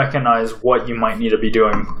recognize what you might need to be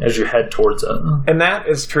doing as you head towards it. And that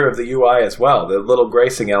is true of the UI as well, the little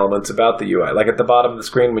gracing elements about the UI. Like at the bottom of the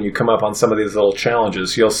screen when you come up on some of these little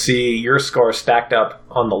challenges, you'll see your score stacked up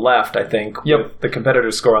on the left, I think, with the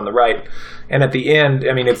competitor's score on the right. And at the end,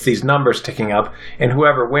 I mean, it's these numbers ticking up, and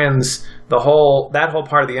whoever wins, that whole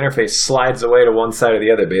part of the interface slides away to one side or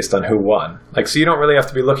the other based on who won. Like, so you don't really have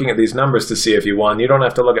to be looking at these numbers to see if you won. You don't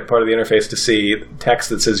have to look at part of the interface to see text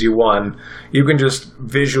that says you won. You can just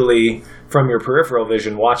visually, from your peripheral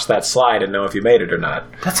vision, watch that slide and know if you made it or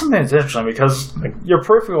not. That's something that's interesting, because your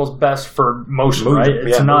peripheral is best for motion, right?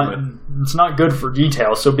 It's not good for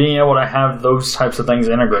detail. So being able to have those types of things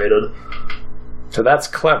integrated. So that's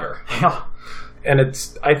clever. Yeah. And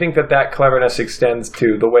I think that cleverness extends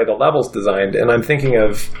to the way the level's designed. And I'm thinking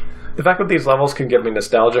of the fact that these levels can give me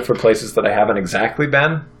nostalgia for places that I haven't exactly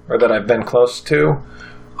been, or that I've been close to,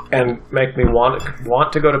 and make me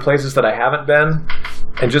want to go to places that I haven't been,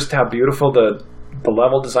 and just how beautiful the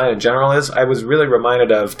level design in general is. I was really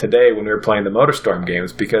reminded of today when we were playing the MotorStorm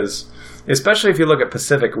games, because especially if you look at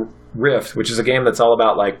Pacific Rift, which is a game that's all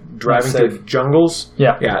about like driving through jungles.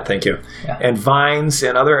 Yeah, thank you. Yeah. And vines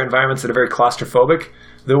and other environments that are very claustrophobic.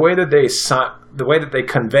 The way that they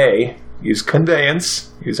convey, use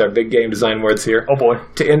conveyance, use our big game design words here. Oh boy.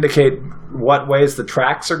 To indicate what ways the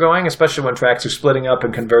tracks are going, especially when tracks are splitting up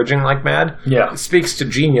and converging like mad. Yeah. It speaks to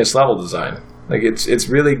genius level design. Like, it's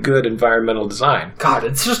really good environmental design. God,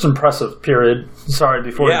 it's just impressive, period. Sorry,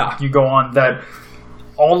 before you go on, that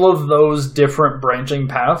all of those different branching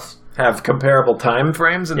paths have comparable time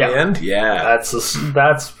frames in the end. Yeah.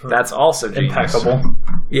 That's also genius. Impeccable.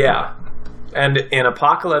 Yeah. And in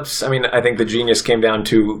Apocalypse, I mean, I think the genius came down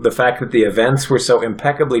to the fact that the events were so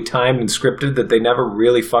impeccably timed and scripted that they never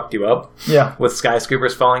really fucked you up. Yeah. With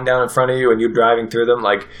skyscrapers falling down in front of you and you driving through them.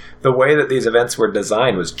 Like, the way that these events were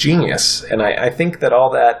designed was genius. And I think that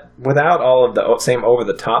all that, without all of the same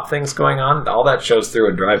over-the-top things going on, all that shows through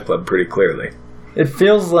in Drive Club pretty clearly. It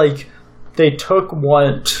feels like they took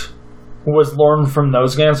what was learned from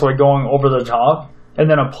those games, like going over the top,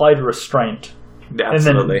 and then applied restraint.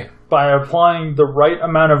 Absolutely. And then by applying the right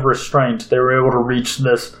amount of restraint, they were able to reach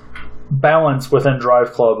this balance within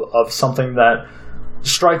Drive Club of something that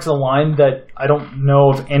strikes a line that I don't know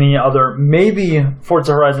of any other. Maybe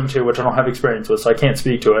Forza Horizon 2, which I don't have experience with, so I can't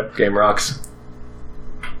speak to it. Game rocks.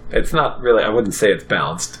 It's not really, I wouldn't say it's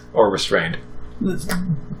balanced or restrained.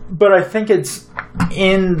 But I think it's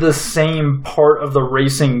in the same part of the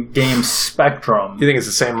racing game spectrum. You think it's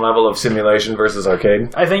the same level of simulation versus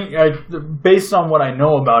arcade? I think, based on what I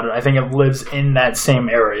know about it, I think it lives in that same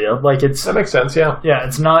area. Like it's That makes sense, yeah. Yeah,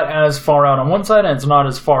 it's not as far out on one side, and it's not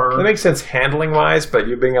as far... That makes sense handling-wise, but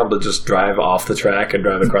you being able to just drive off the track and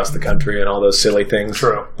drive across the country and all those silly things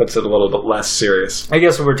True. puts it a little bit less serious. I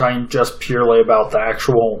guess we're talking just purely about the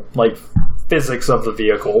actual, like, physics of the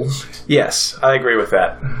vehicles. Yes, I agree with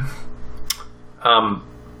that.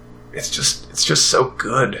 It's just so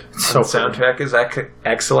good. So the soundtrack is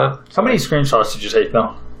excellent. How many screenshots did you take,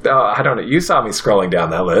 though? I don't know. You saw me scrolling down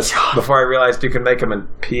that list before I realized you can make them in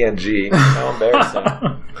PNG. How embarrassing.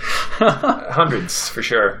 Hundreds, for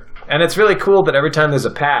sure. And it's really cool that every time there's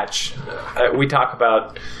a patch, we talk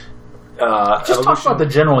about Just talk about the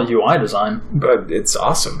general UI design. But it's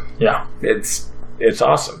awesome. Yeah. It's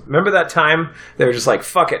awesome. Remember that time they were just like,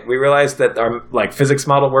 fuck it. We realized that our physics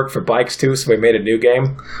model worked for bikes too, so we made a new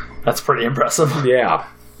game. That's pretty impressive. Yeah.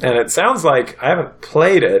 And it sounds like, I haven't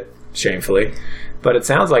played it, shamefully, but it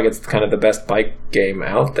sounds like it's kind of the best bike game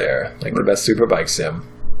out there. Like the best superbike sim.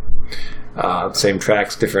 Same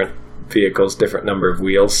tracks, different vehicles, different number of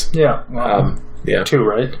wheels. Yeah. Yeah. 2,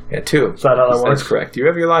 right? Yeah, 2. Is that how that works? That's correct. You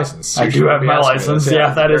have your license. I do have my license.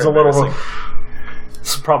 Yeah, that is a little...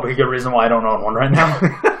 It's probably a good reason why I don't own one right now.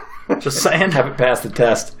 Just saying. Haven't passed the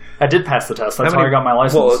test. I did pass the test. That's how I got my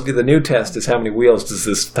license. Well, the new test is how many wheels does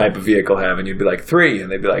this type of vehicle have? And you'd be like, 3.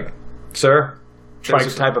 And they'd be like, sir,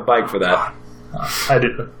 there's a type of bike for that.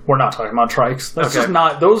 We're not talking about trikes. That's okay. just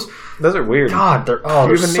not... Those are weird. God, they're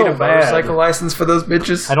you even so need a motorcycle license for those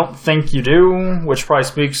bitches? I don't think you do, which probably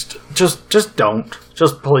speaks to... Just don't.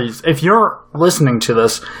 Just please. If you're listening to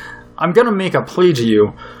this, I'm going to make a plea to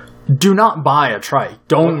you. Do not buy a trike.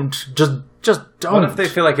 Don't. Just don't. What if they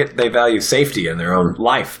feel like they value safety in their own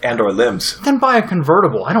life and or limbs? Then buy a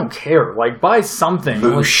convertible. I don't care. Like, buy something.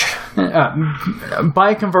 Boosh.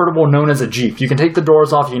 Buy a convertible known as a Jeep. You can take the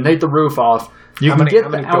doors off. You can take the roof off. How many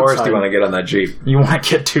doors do you want to get on that Jeep? You want to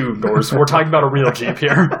get 2 doors. We're talking about a real Jeep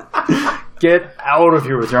here. Get out of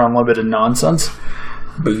here with your unlimited nonsense.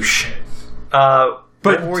 Boosh. But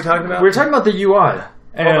what were we talking about? We were talking about the UI.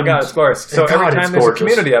 Oh my god, it's glorious. So every time there's a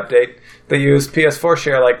community update, they use PS4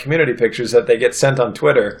 share like community pictures that they get sent on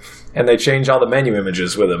Twitter, and they change all the menu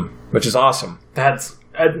images with them, which is awesome. It's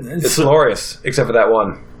glorious, except for that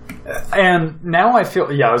one. And now I feel,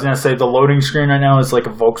 I was going to say the loading screen right now is like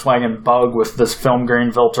a Volkswagen Bug with this film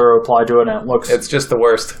grain filter applied to it, and it looks... It's just the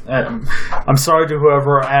worst. I'm sorry to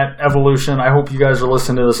whoever at Evolution. I hope you guys are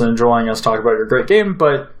listening to this and enjoying us talk about your great game,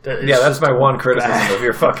 but... that's my one criticism of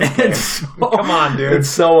your fucking game. Come on, dude. It's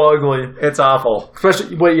so ugly. It's awful.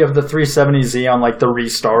 Especially, you have the 370Z on, like, the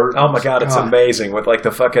restart. Oh my god, it's amazing, with, like,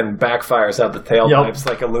 the fucking backfires out the tailpipes,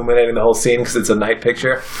 like, illuminating the whole scene because it's a night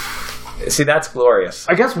picture. See, that's glorious.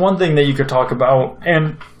 I guess one thing that you could talk about,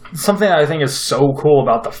 and something that I think is so cool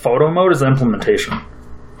about the photo mode, is the implementation.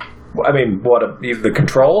 I mean, the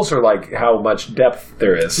controls or like how much depth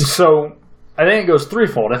there is? So, I think it goes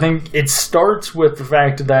threefold. I think it starts with the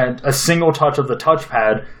fact that a single touch of the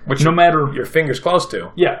touchpad, which no matter your finger's close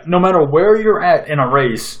to. Yeah, no matter where you're at in a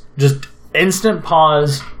race, just instant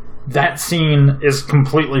pause, that scene is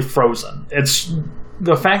completely frozen. It's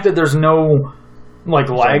the fact that there's no...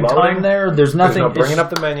 lag time there. There's nothing. There's no bringing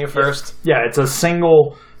up the menu first. Yeah, it's a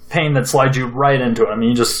single pane that slides you right into it. I mean,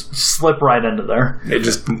 you just slip right into there. It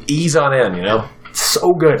just ease on in, you know? It's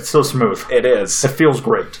so good. It's so smooth. It is. It feels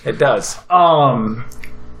great. It does.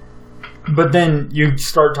 But then you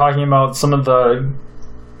start talking about some of the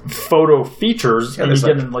photo features, and you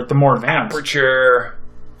get in, the more advanced. Aperture,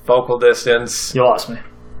 focal distance. You lost me.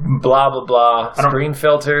 Blah, blah, blah. Screen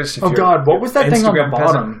filters. Oh, God. What was that thing on the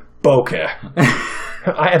bottom? Bokeh.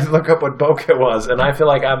 I had to look up what bokeh was, and I feel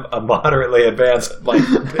like I'm a moderately advanced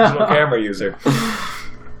digital camera user.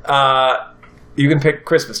 You can pick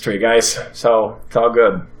Christmas tree, guys, so it's all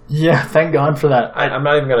good. Yeah, thank God for that. I'm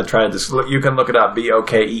not even going to try to you can look it up,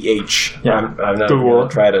 Bokeh. Yeah, I'm not going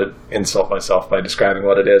to try to insult myself by describing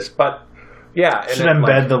what it is, but yeah. Should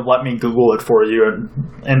embed the let me Google it for you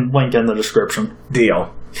and link in the description.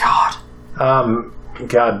 Deal.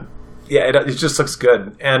 God. Yeah, it just looks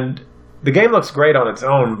good. And the game looks great on its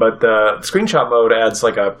own, but the screenshot mode adds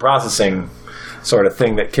like a processing sort of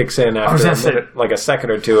thing that kicks in after a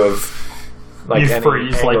second or two of any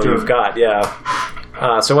freeze, angle you've got. Yeah.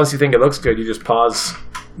 So once you think it looks good, you just pause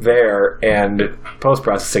there, and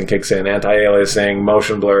post-processing kicks in, anti-aliasing,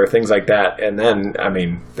 motion blur, things like that, and then, I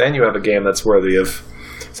mean, then you have a game that's worthy of...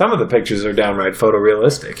 Some of the pictures are downright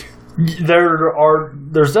photorealistic.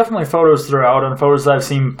 There's definitely photos throughout, and photos that I've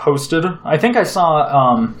seen posted. I think I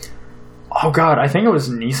saw, I think it was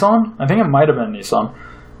Nissan. I think it might have been Nissan.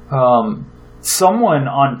 Someone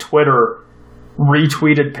on Twitter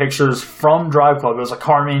retweeted pictures from Drive Club. It was a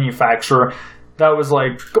car manufacturer that was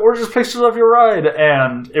like, gorgeous pictures of your ride,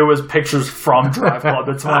 and it was pictures from Drive Club.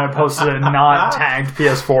 It's when I posted it, not tagged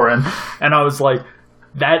PS4 in, and I was like,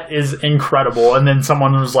 that is incredible. And then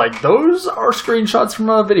someone was like, those are screenshots from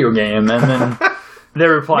a video game, and then they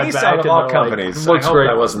replied back, of all companies. Looks great.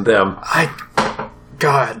 That wasn't them.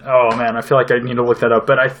 God, oh man, I feel like I need to look that up.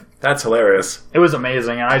 But that's hilarious. It was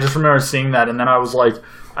amazing, and I just remember seeing that, and then I was like,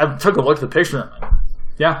 I took a look at the picture.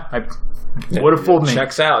 Yeah, would have fooled me.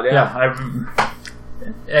 Checks out. Yeah.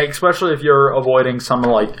 Especially if you're avoiding some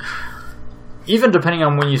like, even depending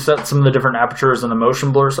on when you set some of the different apertures and the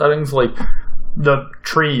motion blur settings, like the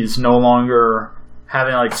trees no longer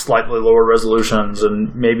having like slightly lower resolutions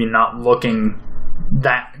and maybe not looking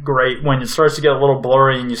that great. When it starts to get a little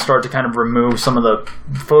blurry and you start to kind of remove some of the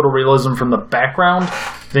photorealism from the background,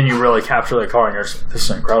 then you really capture the car, and this is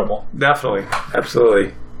incredible. Definitely.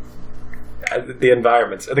 Absolutely. The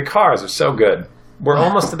environments. The cars are so good. We're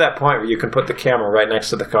almost to that point where you can put the camera right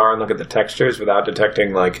next to the car and look at the textures without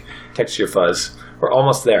detecting like texture fuzz. We're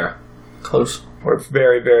almost there. Close. We're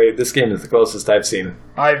very, very... This game is the closest I've seen.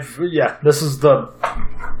 This is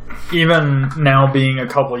even now being a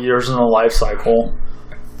couple of years in the life cycle,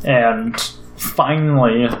 and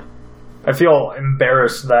finally, I feel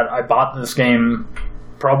embarrassed that I bought this game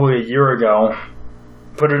probably a year ago,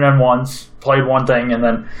 put it in once, played one thing, and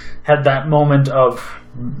then had that moment of,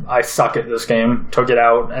 I suck at this game, took it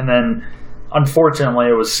out, and then, unfortunately,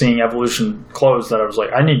 it was seeing Evolution close that I was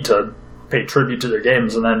like, I need to pay tribute to their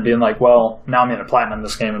games, and then being like, well, now I'm going to platinum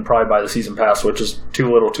this game and probably buy the season pass, which is too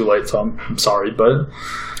little too late, so I'm sorry, but...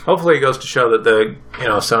 Hopefully it goes to show that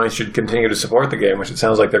Sony should continue to support the game, which it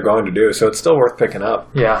sounds like they're going to do, so it's still worth picking up.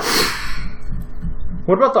 Yeah.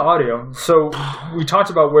 What about the audio? So, we talked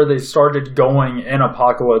about where they started going in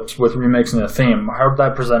Apocalypse with remixing the theme. How did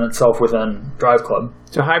that present itself within Drive Club?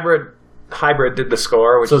 So Hybrid did the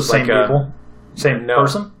score, which so is same like people? Same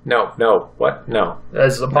person? No. What? No.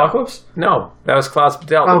 As Apocalypse? No. That was Klaus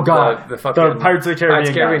Patel. Oh, God. The fucking Pirates of the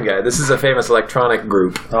Caribbean guy. This is a famous electronic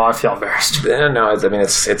group. Oh, I feel embarrassed. No, I mean,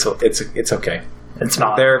 it's okay. It's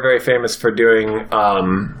not. They're very famous for doing...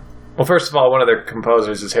 well, first of all, one of their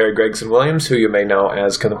composers is Harry Gregson Williams, who you may know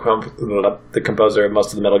as the composer of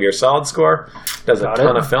most of the Metal Gear Solid score. Does a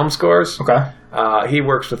ton of film scores. Okay. He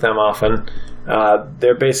works with them often.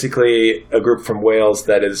 They're basically a group from Wales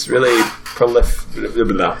that is really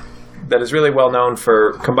that is really well known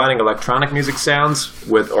for combining electronic music sounds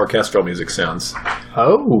with orchestral music sounds.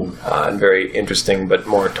 Oh. In very interesting, but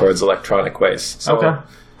more towards electronic ways. So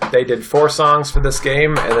they did 4 songs for this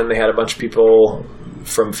game, and then they had a bunch of people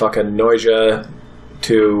from fucking Noisia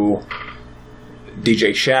to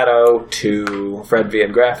DJ Shadow to Fred V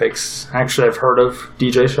and Graphics. Actually, I've heard of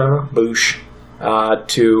DJ Shadow. Boosh.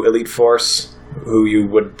 To Elite Force, who you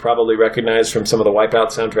would probably recognize from some of the Wipeout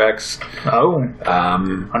soundtracks. Oh.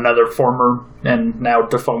 Another former and now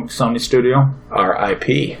defunct Sony studio.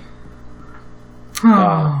 R.I.P.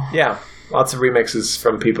 Yeah, lots of remixes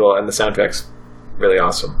from people, and the soundtrack's really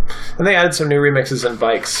awesome. And they added some new remixes in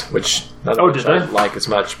Bikes, which I don't like as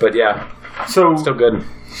much, but yeah, so still good.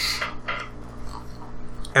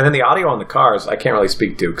 And then the audio on the cars, I can't really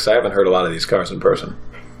speak to, because I haven't heard a lot of these cars in person.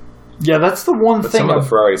 Yeah, that's the one thing. Some of the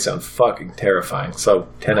Ferraris sound fucking terrifying, so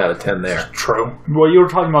 10 out of 10 there. True. Well, you were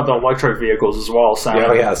talking about the electric vehicles as well.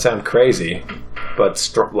 Sound crazy,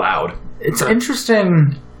 but loud. It's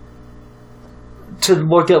interesting to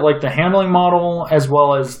look at like the handling model as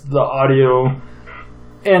well as the audio.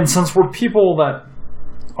 And since we're people that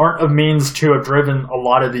aren't of means to have driven a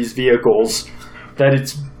lot of these vehicles, that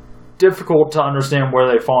it's difficult to understand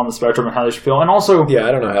where they fall on the spectrum and how they should feel. And also... Yeah,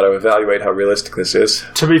 I don't know how to evaluate how realistic this is.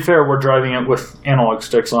 To be fair, we're driving it with analog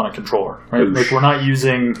sticks on a controller. Right? Like, we're not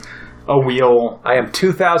using a wheel. I am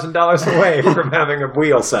 $2,000 away from having a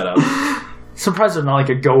wheel setup. Surprised there's not like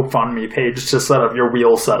a GoFundMe page to set up your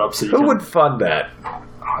wheel setup. So Who would fund that?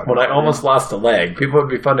 When I almost lost a leg, people would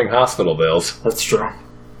be funding hospital bills. That's true.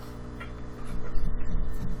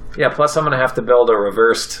 Yeah, plus I'm going to have to build a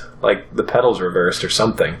reversed, like the pedals reversed or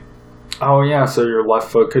something. Oh, yeah, so your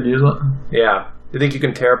left foot could use it? Yeah. Do you think you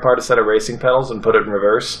can tear apart a set of racing pedals and put it in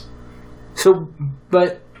reverse? So,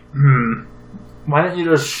 but, why don't you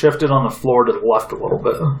just shift it on the floor to the left a little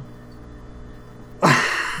bit?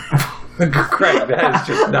 Craig, that is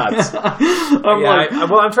just nuts.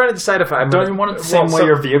 I'm trying to decide if I'm... Don't you want it the same way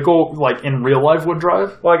your vehicle, like, in real life would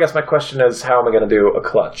drive? Well, I guess my question is, how am I going to do a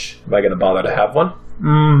clutch? Am I going to bother to have one?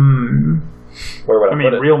 Where would I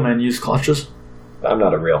put it? Real men use clutches. I'm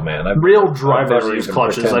not a real man. Real drivers use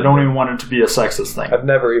clutches. I don't even want it to be a sexist thing. I've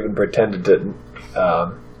never even pretended to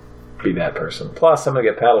be that person. Plus, I'm going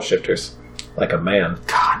to get paddle shifters like a man.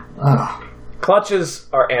 God. Clutches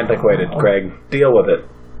are antiquated, Craig. Deal with it.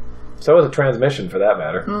 So is a transmission, for that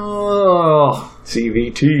matter.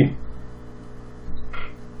 CVT.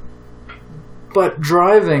 But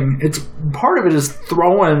driving, part of it is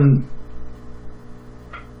throwing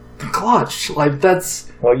the clutch. Like,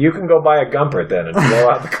 that's... Well, you can go buy a Gumpert then and blow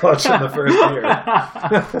out the clutch in the first gear.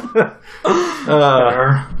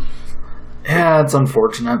 Yeah, it's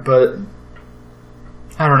unfortunate, but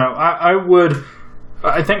I don't know.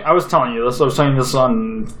 I think I was telling you this. I was saying this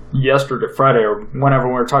on Friday, or whenever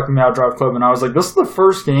we were talking about Drive Club, and I was like, this is the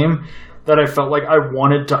first game that I felt like I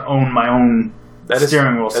wanted to own my own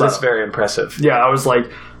steering wheel setup. That's very impressive. Yeah, I was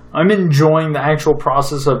like, I'm enjoying the actual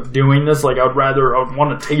process of doing this. Like, I would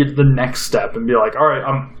want to take it to the next step and be like, all right,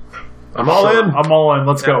 I'm all in. I'm all in.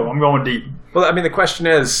 Let's go. I'm going deep. Well, I mean, the question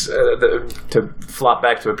is, to flop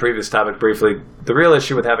back to a previous topic briefly, the real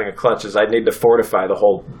issue with having a clutch is I'd need to fortify the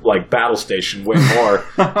whole, like, battle station way more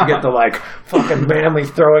to get the, like, fucking manly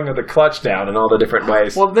throwing of the clutch down in all the different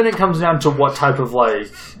ways. Well, then it comes down to what type of,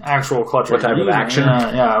 like, actual clutch what type of action?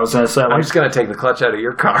 Yeah, I was going to say, like... I'm just going to take the clutch out of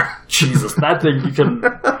your car. Jesus, that thing you can...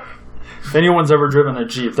 If anyone's ever driven a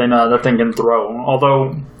Jeep, they know that thing can throw.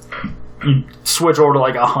 Although... You switch over to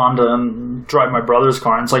like a Honda and drive my brother's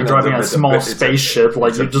car, and it's like driving a small spaceship.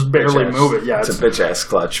 Like you just barely move it. Yeah, it's a bitch ass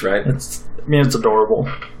clutch, right? It's adorable.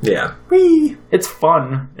 Yeah, whee. It's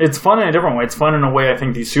fun. It's fun in a different way. It's fun in a way I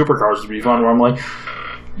think these supercars would be fun. Where I'm like,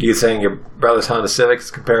 you saying your brother's Honda Civic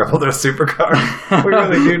is comparable to a supercar? We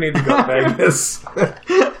really do need to go to Vegas.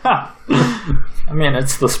 I mean,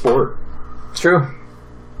 it's the sport. True.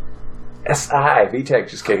 SI VTEC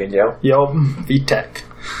just kicking, yo. Yup, VTEC.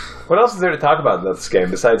 What else is there to talk about in this game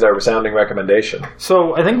besides our resounding recommendation?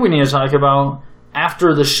 So I think we need to talk about,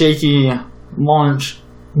 after the shaky launch,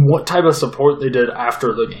 what type of support they did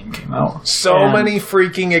after the game came out. So many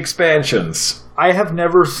freaking expansions. I have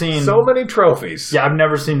never seen... So many trophies. Yeah, I've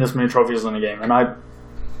never seen this many trophies in a game, and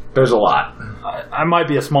there's a lot. I might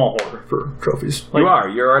be a small hoarder for trophies. Like, you are.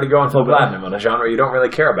 You're already going full platinum on a genre you don't really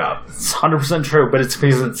care about. It's 100% true, but it's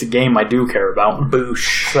because it's a game I do care about.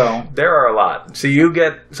 Boosh. So there are a lot. So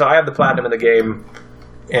I have the platinum in the game,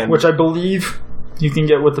 which I believe you can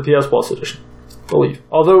get with the PS Plus edition.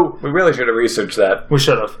 Although we really should have researched that. We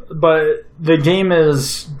should have. But the game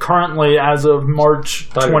is currently, as of March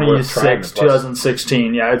 26,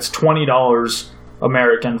 2016. Yeah, it's $20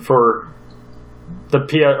 American for the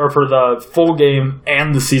for the full game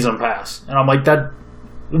and the season pass, and I'm like,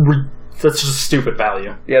 that's just stupid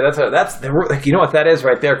value. Yeah, that's you know what that is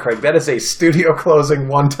right there, Craig. That is a studio closing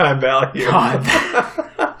one-time value. God.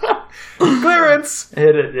 Clearance.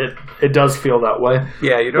 It does feel that way.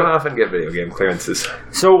 Yeah, you don't often get video game clearances.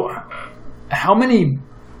 So, how many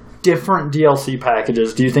different DLC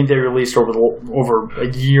packages do you think they released over a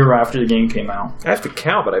year after the game came out? I have to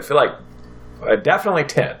count, but I feel like definitely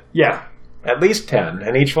 10. Yeah. At least 10,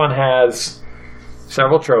 and each one has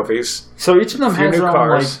several trophies. So each of them has their own,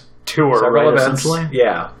 like, tour, right, events. Essentially?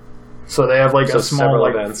 Yeah. So they have, like, a small,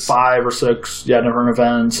 like, events. 5 or 6 different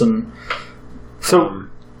events. And so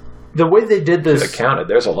the way they did this... Should have counted.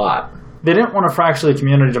 There's a lot. They didn't want to fracture the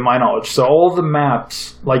community, to my knowledge. So all the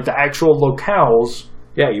maps, like the actual locales...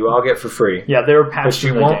 Yeah, you all get for free. Yeah, they were patched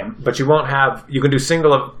in the game. But you won't have... You can do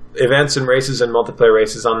single events and races and multiplayer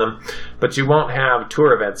races on them, but you won't have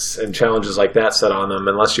tour events and challenges like that set on them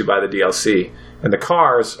unless you buy the DLC. And the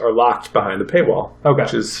cars are locked behind a paywall. Okay.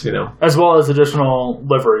 Which is, as well as additional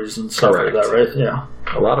liveries and stuff like that, right? Yeah.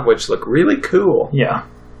 A lot of which look really cool. Yeah.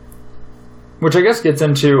 Which I guess gets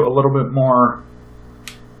into a little bit more...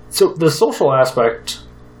 So the social aspect,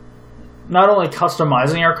 not only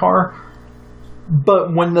customizing your car,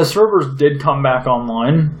 but when the servers did come back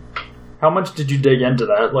online... How much did you dig into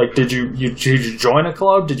that? Like, did you join a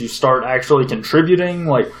club? Did you start actually contributing?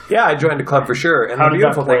 Like, yeah, I joined a club for sure. And the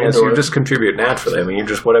beautiful thing is you just contribute naturally. I mean,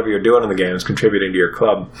 whatever you're doing in the game is contributing to your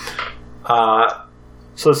club.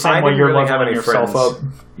 So the same way you're leveling yourself up,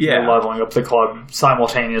 you're leveling up the club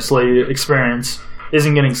simultaneously. Experience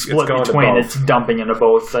isn't getting split between; it's dumping into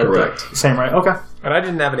both. Correct. Same right? Okay. And I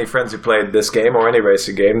didn't have any friends who played this game or any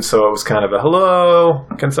racing game, so it was kind of a, hello,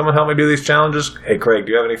 can someone help me do these challenges? Hey, Craig,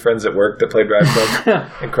 do you have any friends at work that play Drive Club?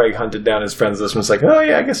 And Craig hunted down his friends list and was like, oh,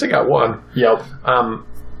 yeah, I guess I got one. Yep.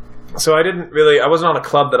 So I wasn't on a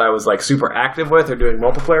club that I was like super active with or doing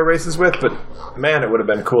multiplayer races with, but man, it would have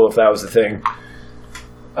been cool if that was the thing.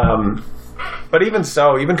 But even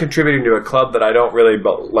so, even contributing to a club that I don't really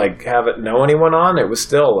haven't know anyone on, it was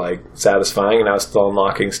still like satisfying, and I was still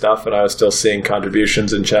unlocking stuff, and I was still seeing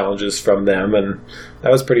contributions and challenges from them, and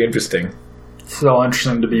that was pretty interesting. It's so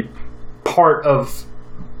interesting to be part of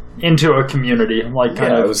into a community, It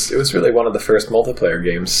was really one of the first multiplayer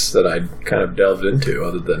games that I kind of delved into,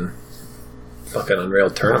 other than fucking Unreal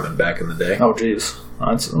Tournament back in the day. Oh, jeez,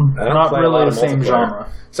 that's not really the same genre.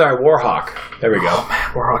 Sorry, Warhawk. There we go. Oh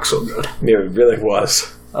man, Warhawk's so good. Yeah, it really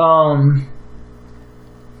was.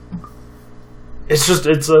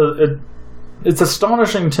 It's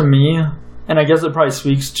astonishing to me, and I guess it probably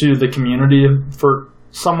speaks to the community for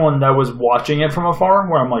someone that was watching it from afar,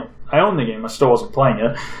 where I'm like, I own the game, I still wasn't playing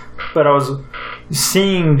it, but I was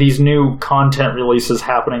seeing these new content releases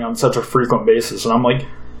happening on such a frequent basis, and I'm like...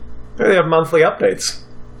 They have monthly updates.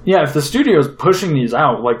 Yeah, if the studio is pushing these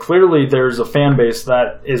out, like, clearly there's a fan base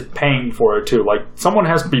that is paying for it, too. Like, someone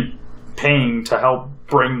has to be paying to help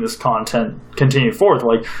bring this content continue forth.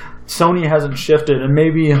 Like, Sony hasn't shifted, and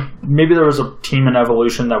maybe there was a team in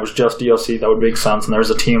Evolution that was just DLC, that would make sense, and there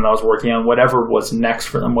was a team that was working on whatever was next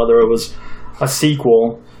for them, whether it was a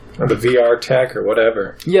sequel... Or the VR tech or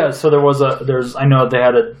whatever. Yeah, so I know they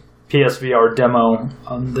had a PSVR demo.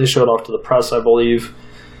 They showed off to the press, I believe.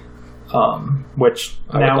 Which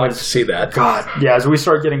I would like to see that. God, yeah, as we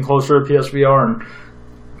start getting closer to PSVR and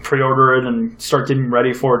pre-order it and start getting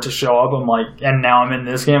ready for it to show up, I'm like, and now I'm in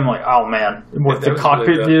this game, I'm like, oh man, with the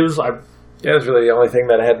cockpit views, yeah, it was really the only thing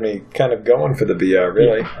that had me kind of going for the VR,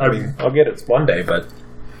 really. Yeah, I mean, I'll get it one day, but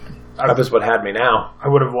that was what had me now. I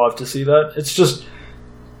would have loved to see that.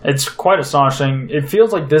 It's quite astonishing. It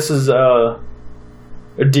feels like this is a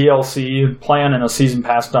DLC plan and a season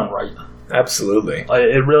pass done right. Absolutely.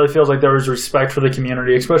 It really feels like there was respect for the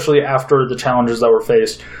community, especially after the challenges that were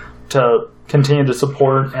faced, to continue to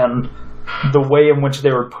support, and the way in which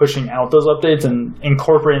they were pushing out those updates and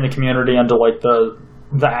incorporating the community into like the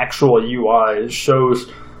actual UI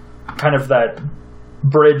shows kind of that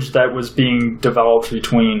bridge that was being developed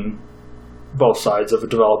between both sides of a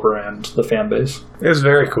developer and the fan base. It was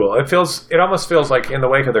very cool. It almost feels like in the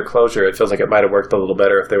wake of their closure, it feels like it might have worked a little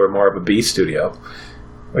better if they were more of a B studio,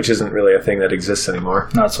 which isn't really a thing that exists anymore.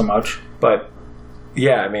 Not so much. But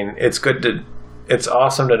yeah, I mean, it's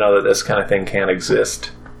awesome to know that this kind of thing can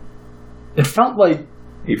exist. It felt like,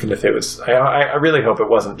 even if it was, I really hope it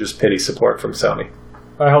wasn't just pity support from Sony.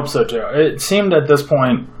 I hope so too. It seemed at this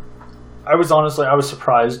point, I was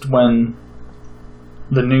surprised when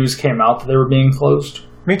the news came out that they were being closed.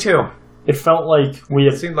 Me too. It felt like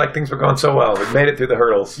it seemed like things were going so well. We made it through the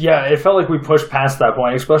hurdles. Yeah, it felt like we pushed past that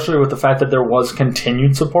point, especially with the fact that there was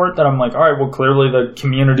continued support, that I'm like, all right, well, clearly the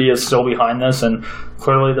community is still behind this, and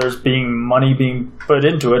clearly there's money being put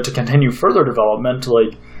into it to continue further development.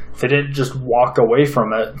 Like, they didn't just walk away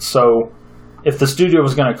from it. So if the studio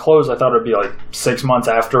was going to close, I thought it would be like 6 months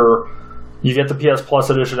after you get the PS Plus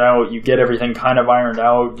edition out, you get everything kind of ironed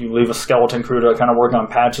out, you leave a skeleton crew to kind of work on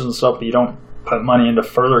patches and stuff, but you don't put money into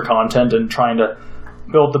further content and trying to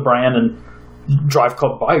build the brand and drive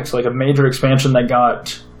club bikes. Like a major expansion that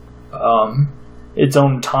got its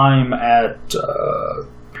own time at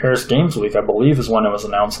Paris Games Week, I believe, is when it was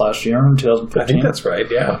announced last year in 2015. I think that's right,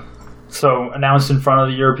 yeah. So announced in front of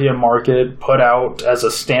the European market, put out as a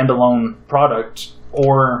standalone product,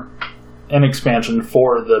 or an expansion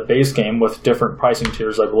for the base game with different pricing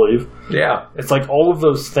tiers, I believe. Yeah. It's like all of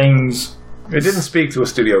those things. It didn't speak to a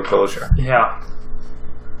studio closure. Yeah.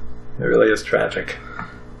 It really is tragic.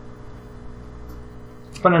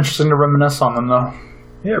 It's been interesting to reminisce on them, though.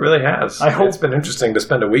 Yeah, it really has. I hope it's been interesting to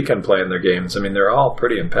spend a weekend playing their games. I mean, they're all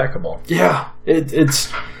pretty impeccable. Yeah. It's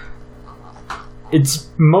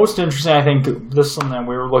most interesting, I think, this is something that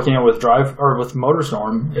we were looking at with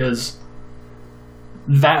MotorStorm, is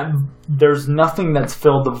that there's nothing that's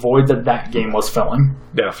filled the void that game was filling.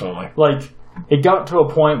 Definitely. Like, it got to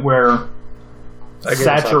a point where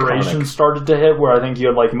saturation started to hit, where I think you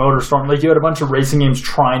had like MotorStorm, like you had a bunch of racing games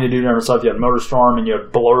trying to do different stuff. You had MotorStorm, and you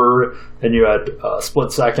had Blur, and you had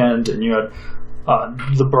Split Second, and you had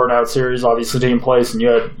the Burnout series obviously taking place, and you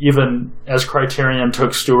had, even as Criterion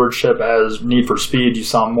took stewardship as Need for Speed, you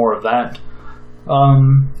saw more of that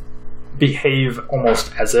behave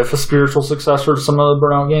almost as if a spiritual successor to some of the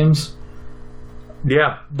Burnout games.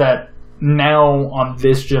 Yeah. That now on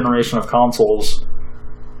this generation of consoles,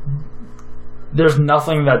 there's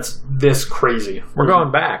nothing that's this crazy. We're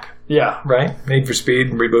going back. Yeah. Right? Need for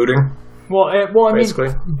Speed, rebooting. Well, I basically.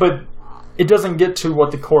 mean, but it doesn't get to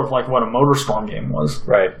what the core of like what a MotorStorm game was.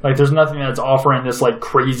 Right. Like there's nothing that's offering this like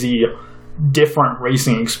crazy different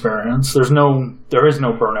racing experience. There is no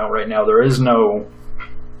Burnout right now. There is no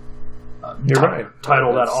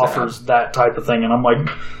title that offers that type of thing. And I'm like,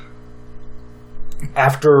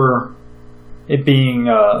 after it being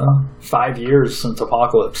 5 years since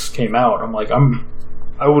Apocalypse came out, I'm like,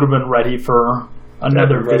 I would have been ready for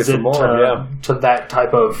another visit to that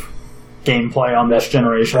type of gameplay on this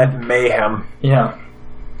generation. That mayhem. Yeah.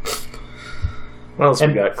 What else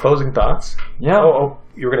we got? Closing thoughts? Yeah. Oh,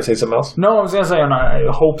 you were going to say something else? No, I was going to say, and I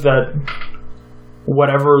hope that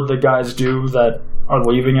whatever the guys do that are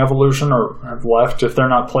leaving Evolution or have left, if they're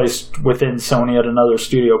not placed within Sony at another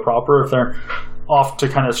studio proper, if they're off to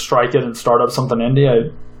kind of strike it and start up something indie,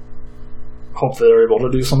 I hope they're able to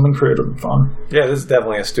do something creative and fun. Yeah, this is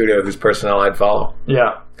definitely a studio whose personnel I'd follow.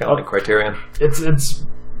 Yeah. Kind of like Criterion. It's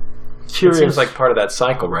curious. It seems like part of that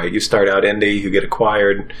cycle, right? You start out indie, you get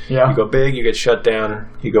acquired, you go big, you get shut down,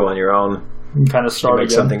 you go on your own. You kind of start you make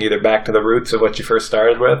again. Something either back to the roots of what you first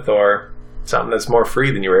started with, or something that's more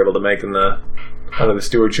free than you were able to make under the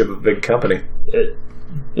stewardship of a big company.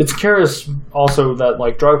 It's curious also that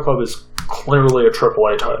like Drive Club is clearly a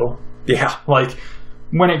AAA title. Yeah. Like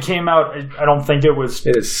when it came out, I don't think it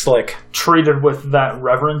is slick. Treated with that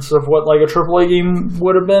reverence of what like a AAA game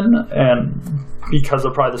would have been, and because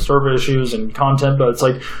of probably the server issues and content. But it's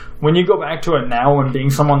like when you go back to it now and being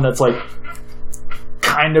someone that's like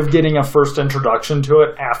kind of getting a first introduction to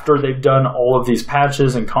it after they've done all of these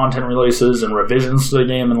patches and content releases and revisions to the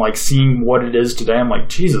game, and like seeing what it is today, I'm like,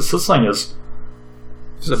 Jesus, this thing is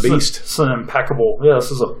a beast. It's an impeccable. Yeah,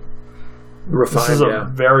 this is a refined. This is a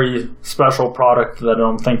very special product that I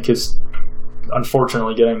don't think is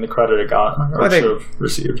unfortunately getting the credit it got or should have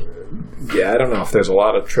received. Yeah, I don't know if there's a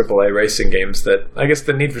lot of AAA racing games that... I guess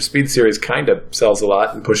the Need for Speed series kind of sells a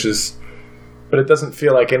lot and pushes, but it doesn't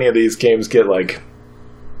feel like any of these games get like...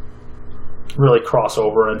 really cross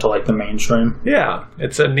over into like the mainstream. Yeah,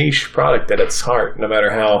 it's a niche product at its heart, no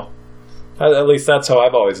matter how... At least that's how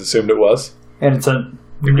I've always assumed it was. And it's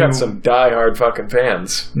You've got some diehard fucking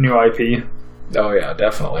fans. New IP. Oh yeah,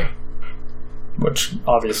 definitely. Which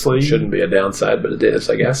obviously... shouldn't be a downside, but it is,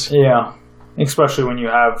 I guess. Yeah. Especially when you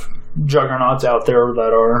have juggernauts out there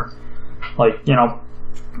that are, like, you know...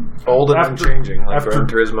 old and unchanging, like Gran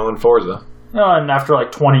Turismo and Forza. And after,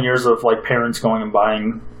 like, 20 years of, like, parents going and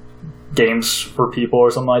buying games for people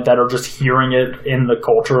or something like that, or just hearing it in the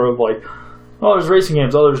culture of, like, oh, there's racing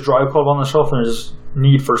games, oh, there's Drive Club on the shelf, and there's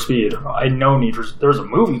Need for Speed. I know there's a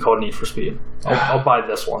movie called Need for Speed. I'll buy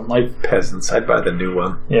this one. Like peasants, I'd buy the new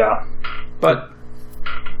one. Yeah. But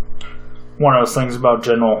one of those things about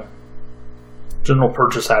general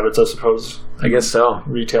purchase habits, I suppose. I guess so.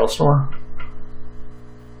 Retail store.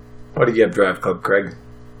 What do you give Drive Club, Craig?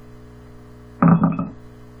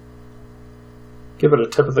 Give it a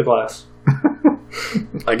tip of the glass.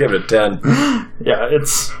 I give it a 10. Yeah,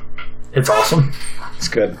 it's awesome. It's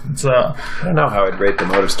good. I don't know how I'd rate the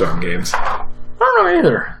MotorStorm games. I don't know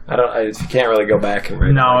either. You can't really go back and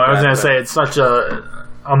rate. No, I was going to say it's such a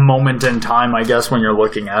moment in time, I guess, when you're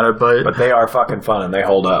looking at it, but they are fucking fun and they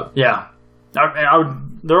hold up. Yeah,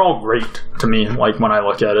 they're all great to me. Like when I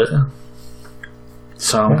look at it,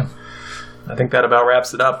 so yeah. I think that about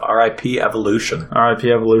wraps it up. R.I.P. Evolution.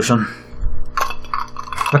 R.I.P. Evolution.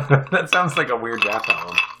 That sounds like a weird rap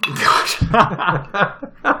album.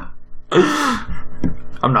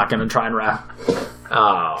 I'm not going to try and rap.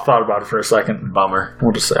 Oh. Thought about it for a second. Bummer.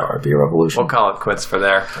 We'll just say R.I.P. Revolution. We'll call it quits for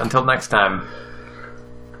there. Until next time.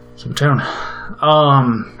 Some tune. You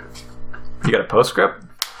got a postscript?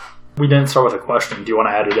 We didn't start with a question. Do you want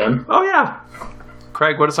to add it in? Oh, yeah.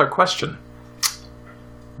 Craig, what is our question?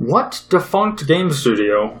 What defunct game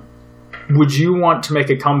studio would you want to make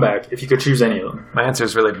a comeback if you could choose any of them? My answer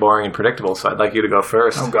is really boring and predictable, so I'd like you to go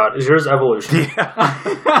first. Oh, God. Is yours Evolution?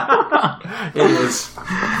 Yeah. It is.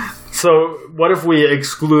 So, what if we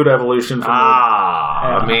exclude Evolution from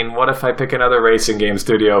I mean, what if I pick another racing game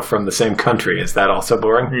studio from the same country? Is that also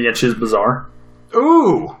boring? You get to choose Bizarre.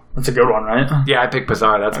 Ooh! That's a good one, right? Yeah, I picked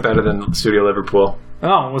Bizarre. That's better than Studio Liverpool.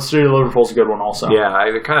 Oh, well, Studio Liverpool's a good one also. Yeah,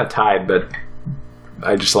 they're kind of tied, but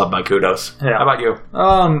I just love my kudos. Yeah. How about you?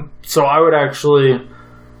 So I would actually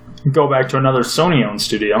go back to another Sony-owned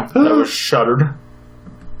studio that was shuttered.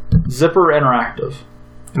 Zipper Interactive.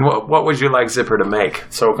 And what would you like Zipper to make?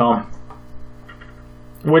 SOCOM.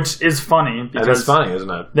 Which is funny. Because that is funny, isn't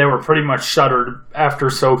it? They were pretty much shuttered after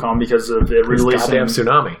SOCOM because of it releasing... goddamn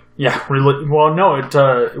tsunami. Yeah. Well, no, it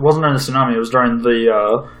wasn't during the tsunami. It was during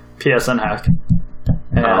the PSN hack.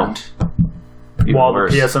 And while the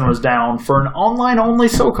PSN was down for an online-only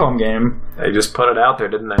SOCOM game. They just put it out there,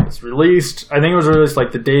 didn't they? It's released. I think it was released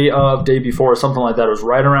like the day before, or something like that. It was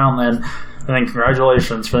right around then. And then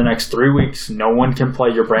congratulations, for the next 3 weeks, no one can play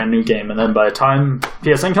your brand new game. And then by the time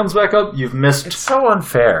PSN comes back up, you've missed... It's so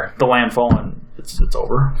unfair. ...the landfall, and it's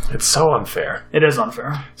over. It's so unfair. It is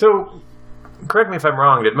unfair. So, correct me if I'm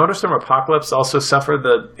wrong, did MotorStorm Apocalypse also suffer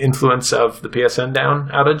the influence of the PSN down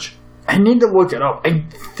outage? I need to look it up. I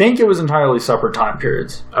think it was entirely separate time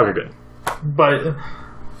periods. Okay, good. But,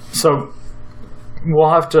 so, we'll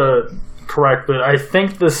have to correct, but I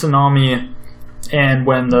think the tsunami... And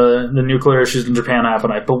when the nuclear issues in Japan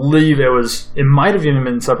happened, I believe it might have even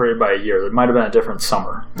been separated by a year. It might have been a different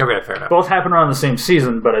summer. Okay, fair enough. Both happened around the same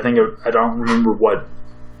season, but I think I don't remember what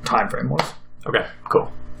time frame was. Okay,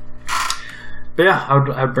 cool. But yeah,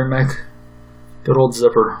 I'd bring back good old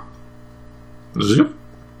Zipper. Zip.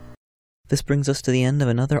 This brings us to the end of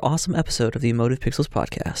another awesome episode of the Emotive Pixels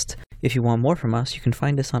podcast. If you want more from us, you can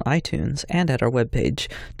find us on iTunes and at our webpage,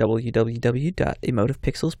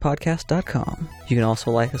 www.emotivepixelspodcast.com. You can also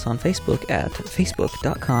like us on Facebook at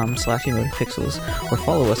facebook.com/emotivepixels or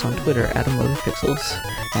follow us on Twitter at emotivepixels.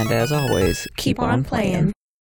 And as always, keep on playing.